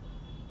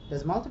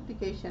 Does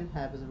multiplication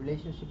have a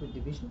relationship with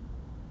division?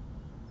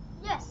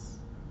 Yes.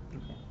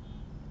 Okay.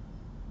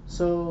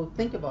 So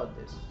think about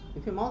this.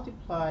 If you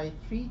multiply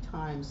 3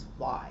 times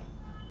 5,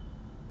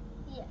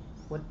 Yes.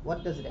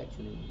 what does it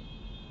actually mean?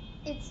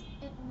 It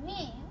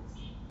means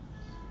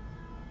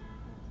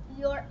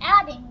you're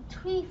adding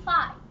 3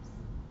 5s.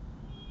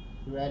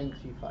 You're adding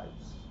 3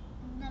 5s.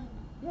 No.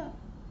 Yeah.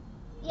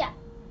 Yeah.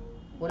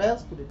 What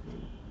else could it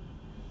mean?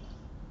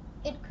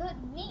 It could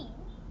mean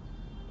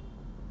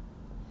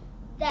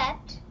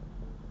that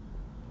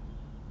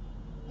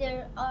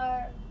there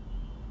are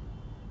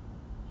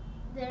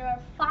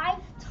 5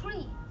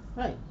 3s.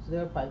 Right. So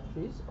there are 5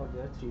 3s or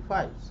there are 3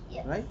 5s.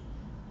 Yes. Right?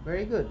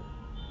 Very good.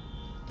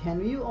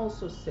 Can you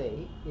also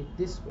say it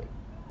this way?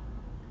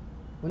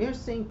 When you're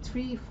saying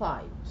 3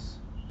 5s,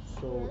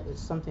 so Yes.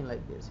 it's something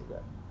like this. You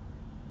got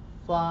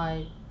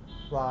 5,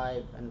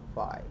 5, and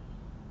 5.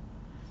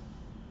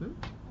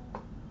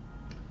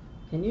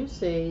 Can you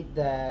say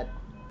that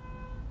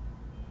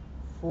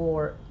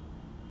for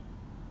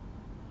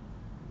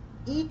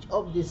each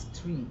of these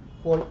 3,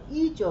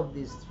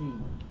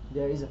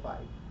 there is a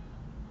 5?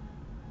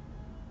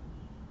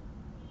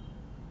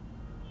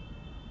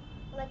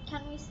 Like,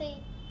 can we say?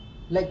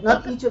 Like,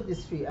 not each of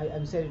these 3.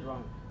 I said it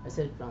wrong.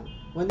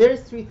 When there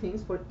is 3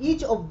 things, for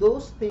each of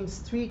those things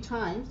 3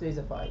 times, there is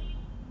a 5.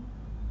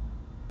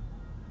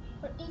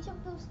 For each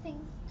of those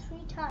things 3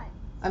 times.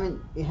 I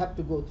mean, you have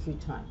to go 3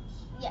 times.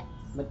 Yes.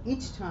 But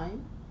each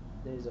time,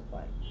 there is a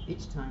 5.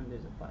 Each time, there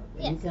is a 5.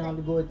 And Yes, you can like-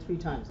 only go it 3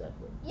 times that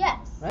way.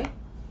 Yes. Right?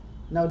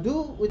 Now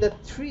do with a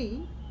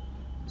 3,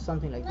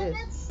 something like No, this.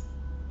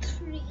 that's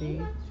 3.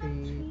 3,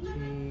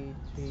 3,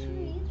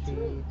 3,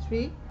 3,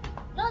 3.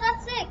 No,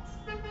 that's 6.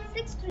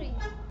 6 3s.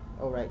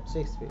 All right,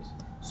 6 3s.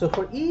 So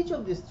for each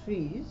of these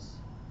 3s,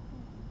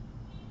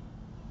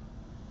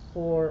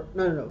 for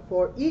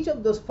each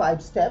of those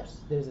 5 steps,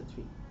 there is a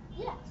 3.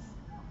 Yes.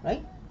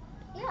 Right?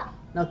 Yeah.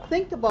 Now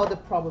think about the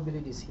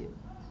probabilities here.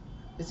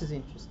 This is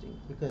interesting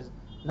because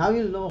now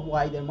you'll know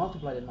why they're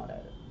multiplied and not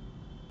added.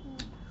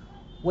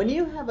 When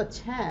you have a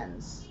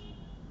chance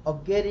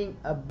of getting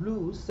a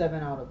blue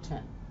 7 out of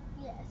 10,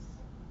 Yes.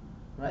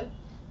 right?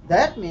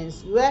 That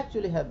means you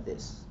actually have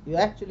this. You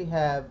actually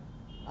have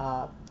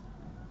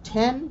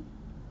 10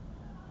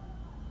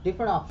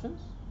 different options.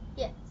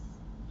 Yes.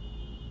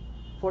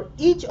 For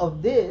each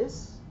of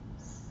this,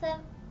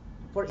 7.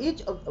 well,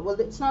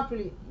 it's not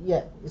really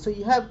yet. So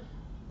you have,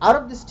 out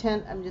of this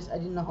 10, I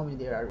didn't know how many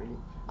there are really.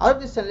 Out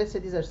of this 10, let's say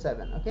these are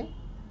 7, okay?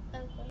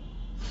 Okay.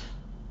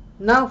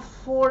 Now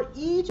for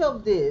each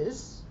of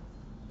these,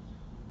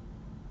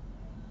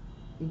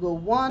 you go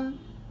 1,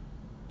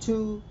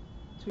 2,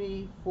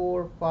 3,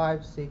 4,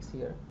 5, 6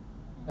 here,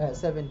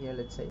 7 here,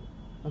 let's say,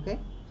 okay?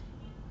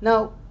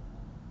 Now,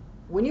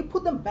 when you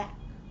put them back,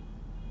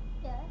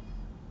 Yes.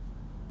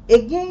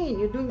 again,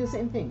 you're doing the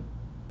same thing,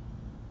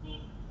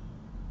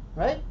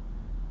 right?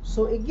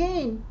 So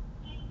again,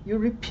 you're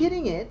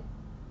repeating it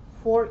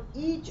for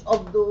each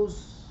of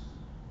those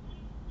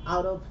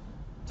out of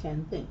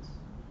 10 things.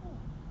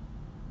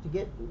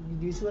 Do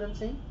you see what I'm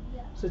saying?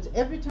 Yeah. So it's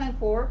every time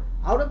for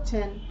out of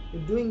 10,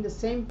 you're doing the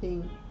same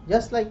thing,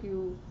 just like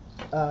you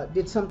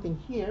did something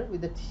here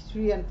with the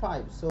 3 and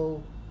 5.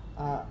 So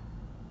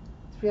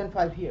 3 and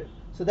 5 here.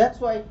 So that's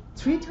why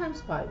 3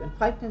 times 5 and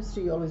 5 times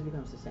 3 always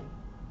becomes the same.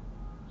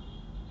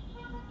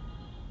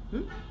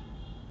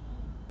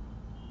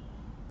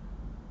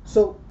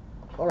 So,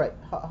 all right.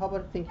 How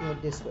about thinking of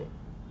it this way?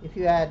 If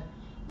you add,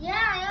 Yeah,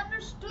 I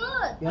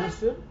understood. you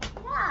understood?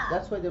 Yeah.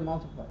 That's why they're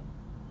multiplied.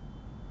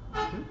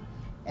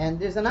 And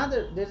there's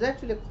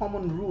actually a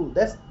common rule.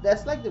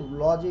 That's like the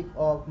logic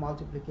of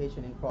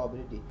multiplication in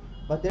probability.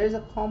 But there is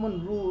a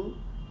common rule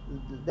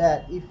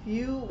that if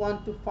you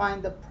want to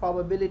find the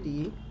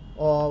probability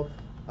of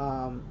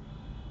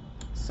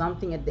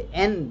something at the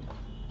end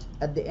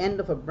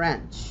of a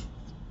branch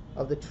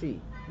of the tree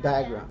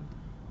diagram,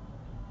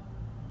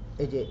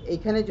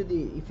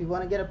 if you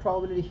want to get a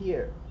probability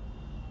here,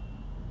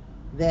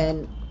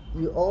 then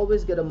you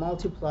always get to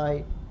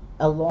multiply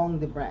along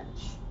the branch,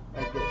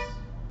 like this,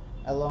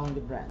 along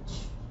the branch,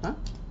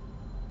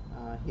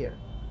 here,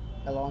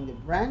 along the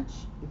branch.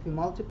 If you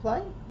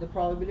multiply the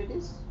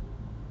probabilities,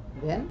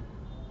 then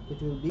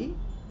it will be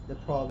the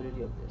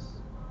probability of this.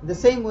 In the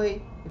same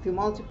way, if you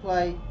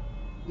multiply,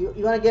 you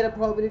want to get a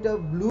probability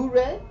of blue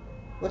red,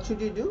 what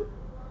should you do?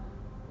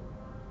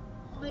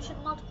 We should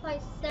multiply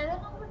 7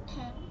 over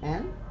 10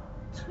 And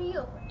 3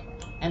 over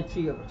 10. and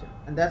 3 over 10,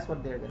 and that's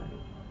what they're gonna do.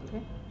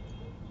 Okay.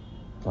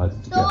 Apply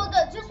them So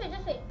together. just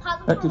wait. Pause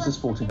That for gives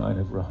us 1 second. 49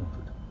 over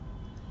 100.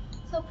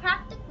 So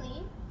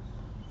practically,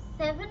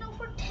 7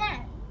 over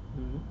 10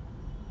 Mhm.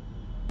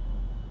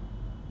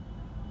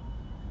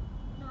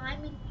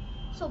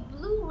 So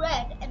blue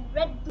red and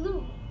red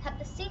blue have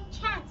the same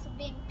chance of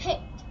being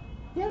picked.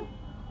 Yeah.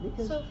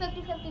 Because So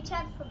 50-50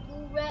 chance for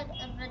blue red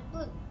and red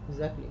blue.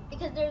 exactly.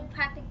 Because they're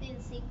practically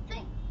the same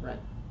thing. Right.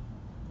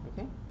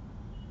 Okay.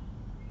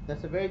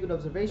 That's a very good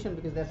observation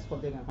because that's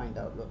what they're gonna find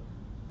out. Look.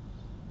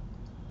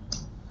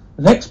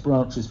 The next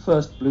branch is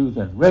first blue,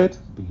 then red,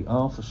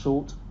 BR for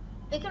short.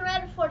 Pick a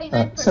red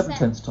 49%.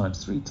 7/10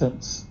 times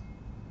 3/10,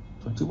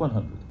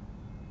 2100.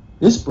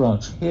 This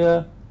branch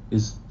here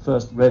is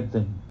first red,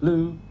 then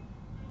blue,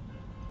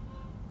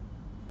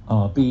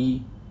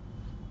 RB,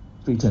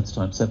 3/10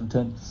 times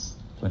 7/10,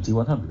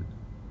 2100,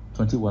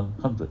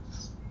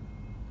 2100ths.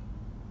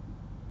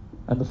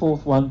 And the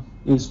fourth one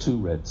is two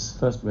reds,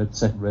 first red,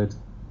 second red,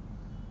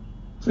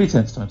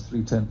 3/10 times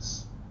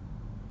 3/10,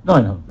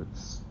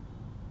 900ths.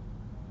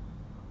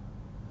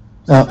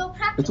 Now, So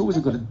it's always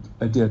a good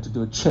idea to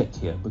do a check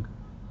here.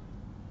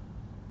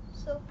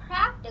 So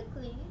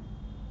practically,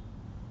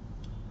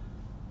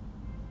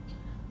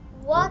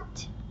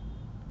 what?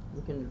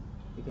 We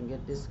can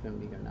get this screen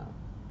bigger now.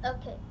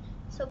 Okay,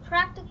 so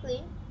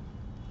practically,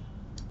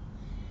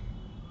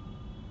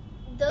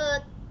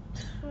 the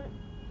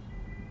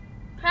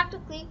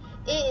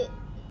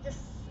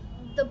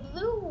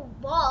blue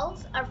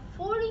balls are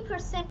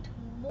 40%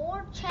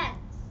 more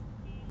chance.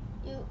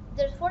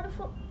 There's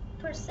 40%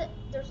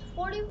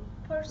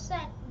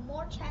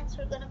 more chance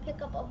you're gonna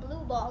pick up a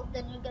blue ball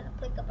than you're gonna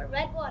pick up a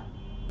red one.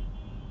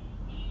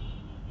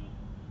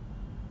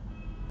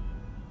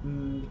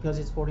 Because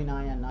it's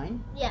 49 and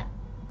 9? Yeah.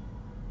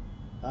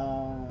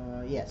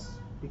 Yes,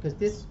 because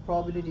this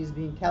probability is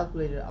being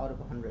calculated out of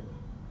 100.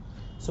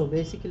 So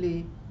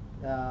basically,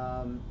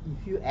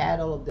 if you add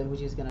all of them,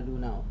 which is gonna do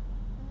now,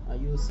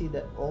 you will see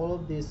that all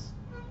of this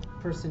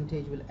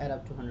percentage will add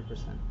up to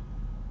 100%.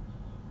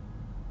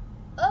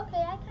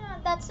 Okay, I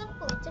cannot. That's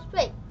simple. Just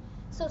wait.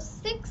 So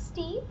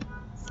 60,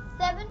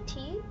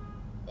 70,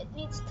 it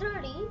needs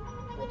 30,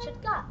 which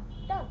it got.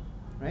 Done.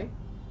 Right?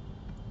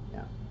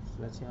 Yeah. So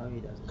let's see how he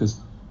does it.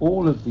 Because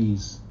all of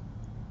these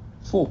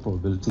four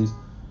probabilities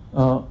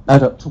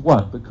add up to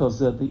 1 because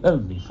they're the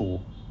only four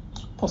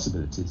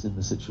possibilities in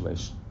the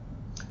situation.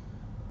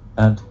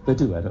 And they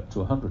do add up to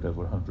 100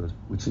 over 100,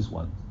 which is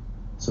 1.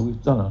 So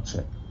we've done our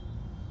check.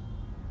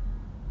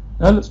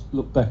 Now let's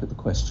look back at the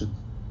question.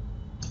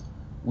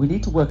 We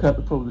need to work out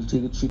the probability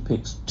that she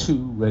picks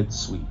 2 red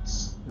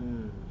sweets.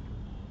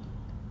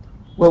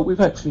 Well,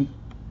 we've actually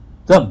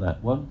done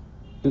that one.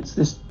 It's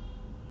this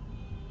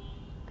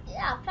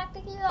Yeah,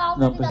 practically you already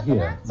number got the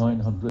here, answers.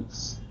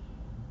 900ths.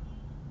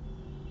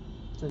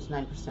 So it's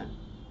 9%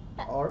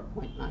 or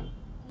 0.9.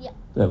 Yeah.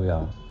 There we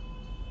are.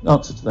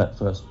 Answer to that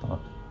first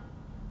part.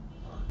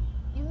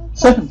 You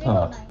Second 0.09.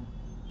 part.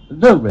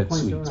 No red 0.09.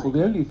 sweets. Well,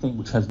 the only thing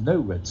which has no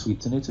red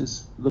sweets in it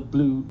is the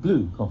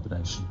blue-blue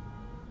combination.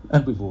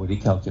 And we've already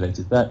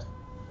calculated that.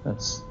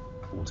 That's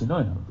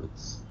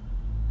 4900ths.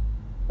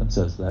 And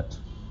so is that.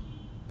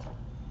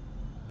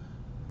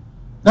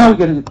 Now we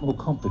get a bit more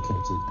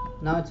complicated.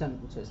 Now it's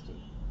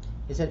interesting.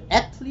 It said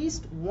at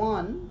least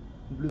one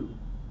blue.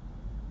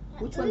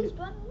 Which At one? least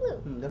one blue.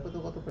 দেখো তো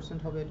কত percent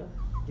হবে এটা?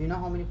 Do you know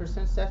how many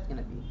percent that's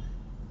gonna be?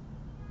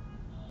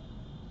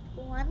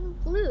 One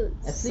blue.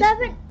 At least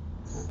 7.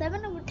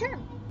 7 over 10.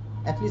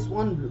 At least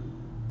one blue.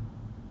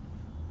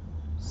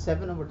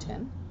 7 over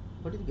 10.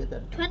 Where did you get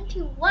that?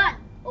 21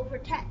 over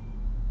 10.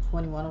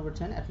 21 over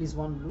 10. At least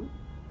one blue.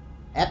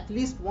 At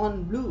least one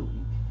blue.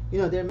 You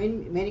know there are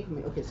many.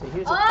 Okay, so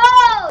here's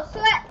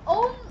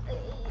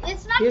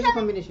It's not here's the telling.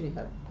 combination you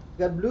have. You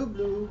got blue.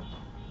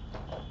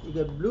 You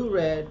got blue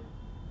red.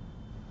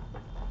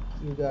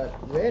 You got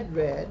red.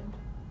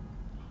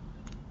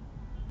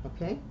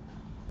 Okay,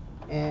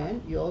 and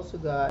you also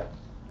got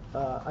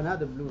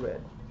another blue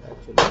red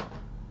actually.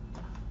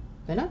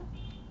 You know?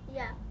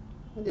 Yeah.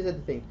 And these are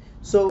the things.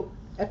 So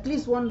at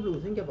least one blue.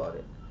 Think about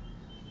it.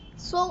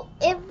 So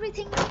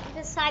everything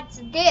besides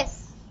this.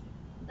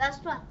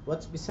 Last one.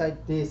 What's beside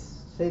this?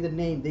 Say the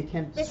name. They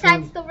can't.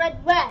 Besides swing. the red.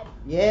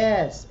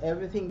 Yes,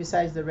 everything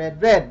besides the red.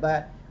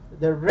 But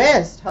the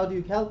rest, how do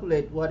you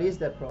calculate? What is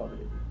that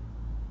probability?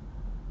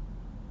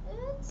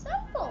 It's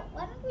simple.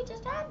 Why don't we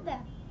just add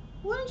them?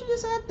 Why don't you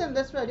just add them?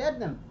 That's right, add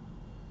them.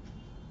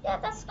 Yeah,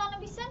 that's gonna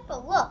be simple.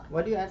 Look. Why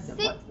do you add them?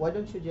 Six. Why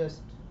don't you just?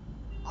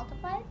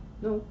 Multiply it.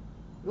 No,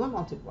 you won't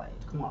multiply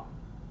it. Come on.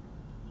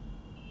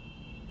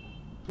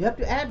 You have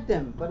to add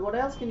them. But what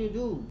else can you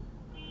do?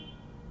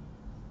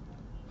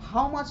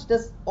 How much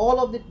does all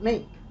of it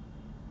make?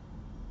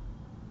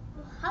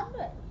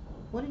 100.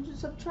 Why don't you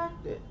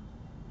subtract it?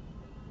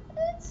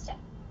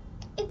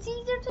 It's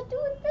easier to do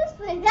it this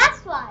way. That's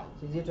why.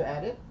 It's easier to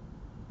add it.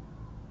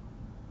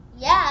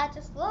 Yeah,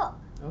 just look.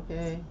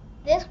 Okay.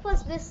 This plus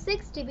this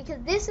 60 because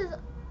this is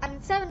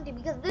 70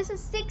 because this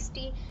is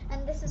 60 and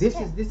this is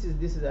 10. This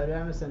is. I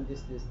understand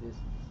this.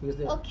 Because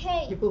the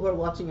Okay. people who are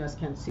watching us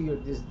can see your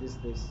this.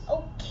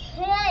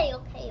 Okay.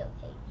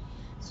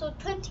 So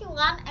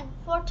 21 and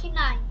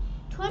 49.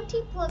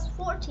 20 plus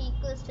 40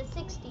 equals to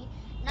 60.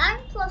 9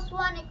 plus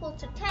 1 equals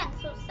to 10,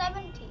 so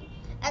 70.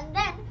 And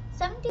then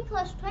 70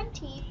 plus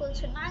 20 equals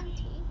to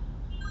 90.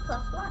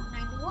 plus 1,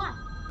 91.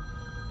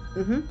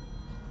 Mm-hmm.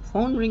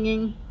 Phone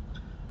ringing.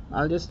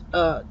 I'll just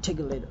take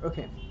it later.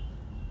 Okay.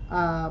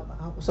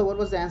 So what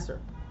was the answer?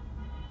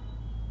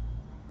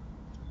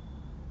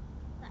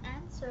 The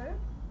answer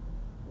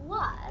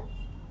was...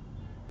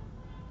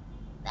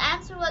 The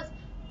answer was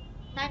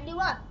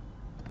 91.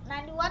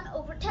 91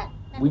 over 10.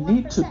 91%. We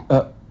need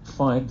to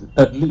find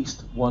at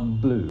least one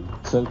blue.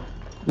 So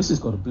this has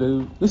got a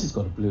blue, this has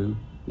got a blue,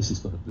 this has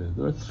got a blue.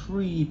 There are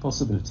 3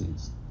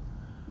 possibilities.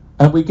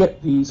 And we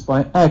get these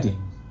by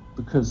adding,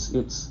 because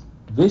it's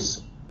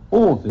this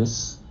or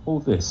this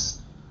or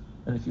this.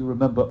 And if you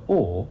remember,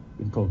 or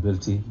in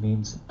probability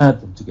means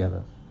add them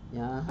together.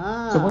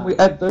 Uh-huh. So when we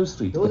add those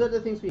 3 Those together, are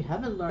the things we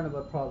haven't learned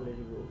about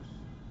probability rules.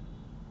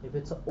 If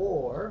it's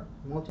or,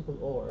 multiple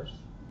ors,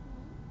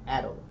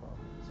 add all the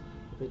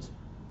probabilities.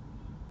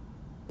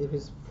 If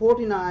it's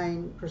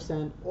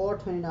 49% or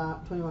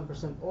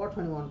 21% or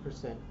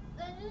 21%,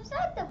 Then just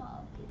add them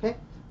all. okay?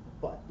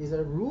 But these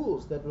are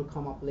rules that will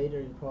come up later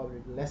in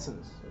probability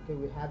lessons. Okay,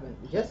 we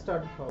just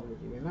started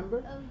probability,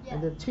 remember? Oh, yes.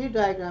 And the tree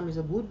diagram is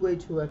a good way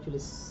to actually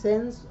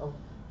sense of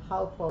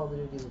how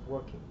probability is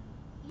working.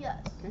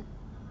 Yes. Okay.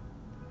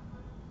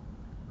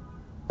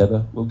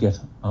 together we'll get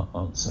our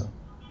answer.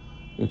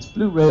 It's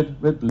blue,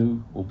 red, red,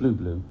 blue, or blue,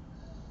 blue.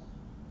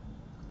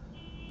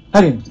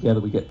 Adding them together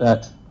we get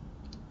that,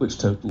 which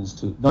totals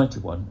to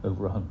 91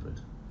 over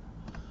 100.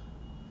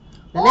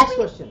 The next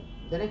question.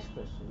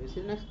 You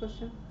see the next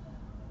question?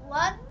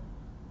 1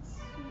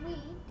 sweet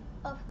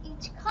of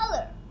each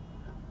color.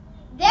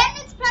 Then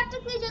it's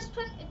practically just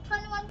 21%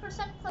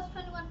 plus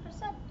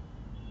 21%.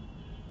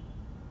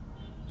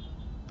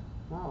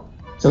 Wow.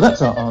 So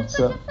that's our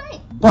answer.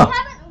 But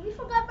We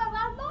forgot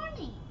about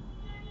Barney.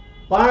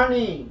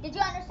 Barney! Did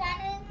you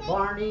understand anything?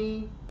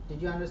 Barney,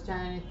 did you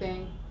understand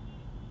anything?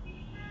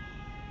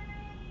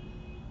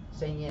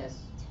 Saying yes.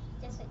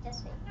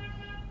 Just wait.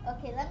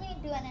 Okay, let me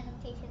do an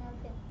annotation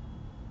of him.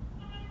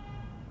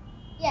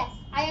 Yes,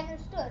 I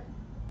understood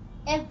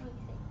everything.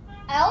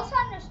 I also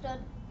understood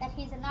that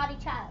he's a naughty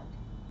child.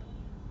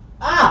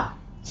 Ah!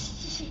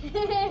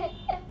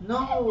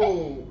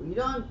 No, you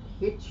don't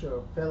hit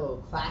your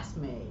fellow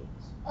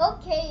classmates.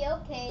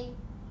 Okay.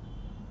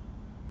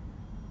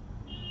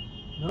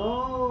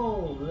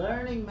 No,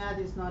 learning math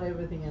is not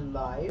everything in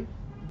life.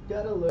 You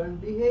gotta learn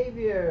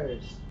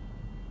behaviors.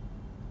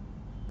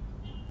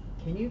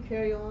 Can you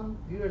carry on?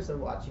 Viewers are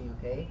watching,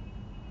 okay?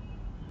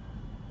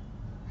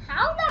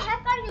 How the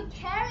heck are you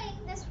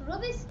carrying this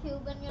Rubik's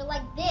Cube when you're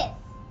like this?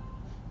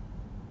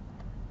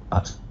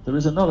 But there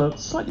is another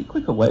slightly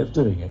quicker way of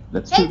doing it.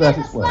 Let's Hey, do that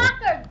there's as a well.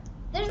 slacker!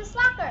 There's a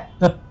slacker!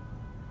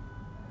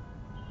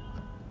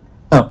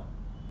 Now,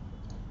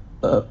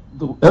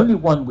 the only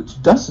one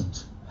which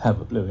doesn't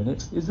have a blue in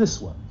it is this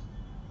one.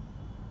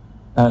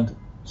 And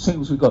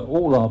since we've got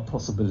all our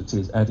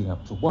possibilities adding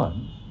up to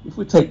 1, if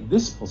we take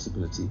this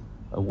possibility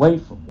away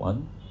from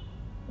 1,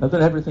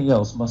 then everything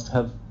else must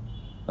have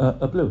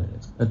a blue in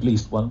it, at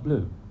least one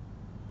blue.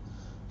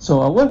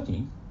 So our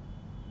working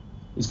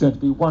is going to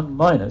be 1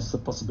 minus the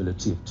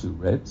possibility of 2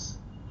 reds,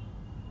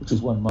 which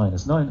is 1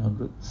 minus 9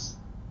 hundredths,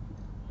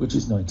 which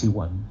is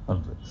 91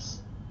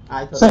 hundredths.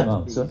 Same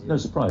answer, no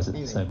surprise it's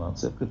the same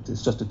answer, but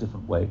it's just a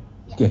different way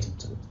of getting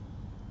to it.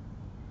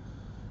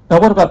 Now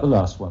what about the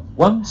last one?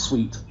 1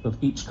 sweet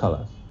of each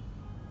colour.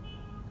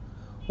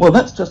 Well,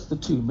 that's just the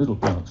 2 middle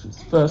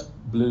branches. First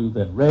blue,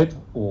 then red,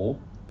 or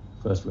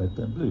first red,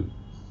 then blue.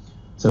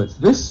 So it's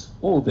this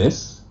or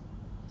this,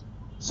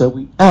 so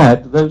we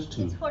add those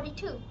 2 It's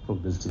 42.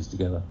 probabilities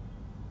together.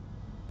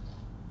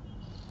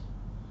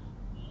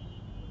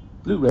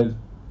 Blue, red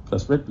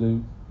plus red,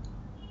 blue,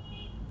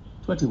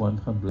 21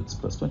 hundredths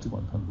plus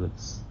 21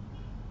 hundredths,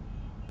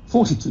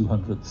 42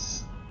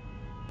 hundredths,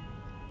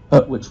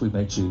 which we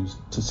may choose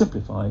to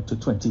simplify to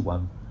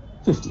 21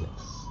 50ths.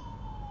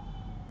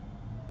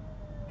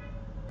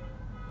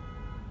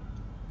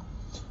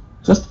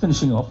 Just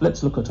finishing off,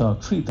 let's look at our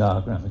tree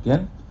diagram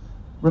again.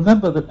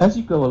 Remember that as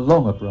you go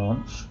along a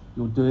branch,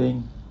 you're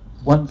doing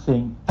one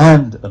thing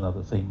and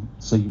another thing,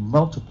 so you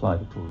multiply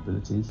the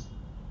probabilities.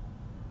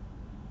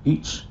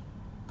 Each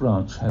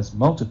branch has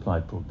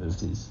multiplied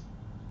probabilities.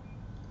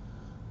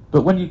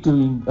 But when you're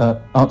doing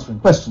answering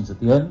questions at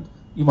the end,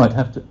 you might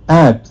have to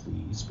add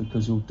these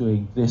because you're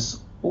doing this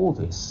or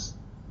this,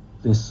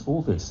 this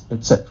or this,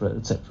 etc.,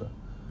 etc.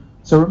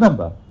 So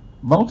remember,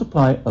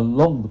 multiply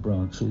along the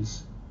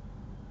branches,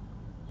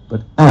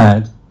 but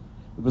add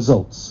the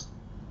results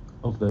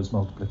of those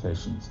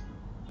multiplications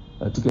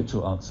to get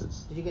your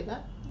answers. Did you get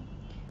that?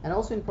 And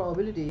also in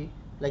probability,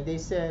 like they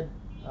said,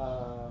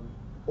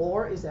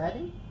 or is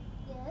adding,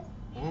 Yes.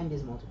 and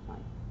is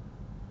multiplying.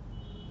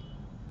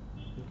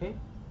 Okay?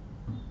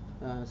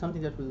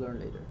 Something that we'll learn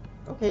later.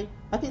 Okay,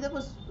 I think that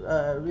was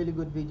a really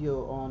good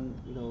video on,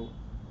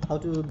 how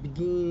to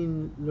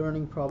begin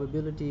learning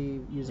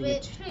probability using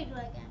With tree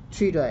diagram.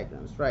 tree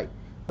diagrams, right?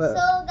 But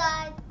So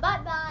guys,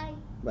 bye-bye.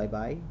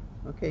 bye-bye.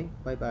 Okay,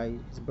 bye-bye.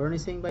 Is Bernie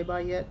saying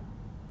bye-bye yet?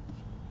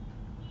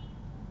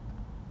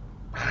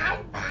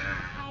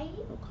 Bye-bye.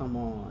 Oh, come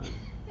on.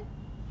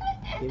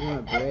 Give him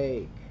a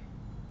break.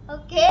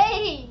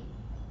 Okay.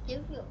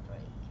 Give you a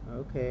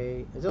break.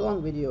 Okay, it's a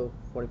long video,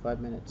 45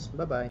 minutes.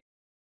 Bye bye.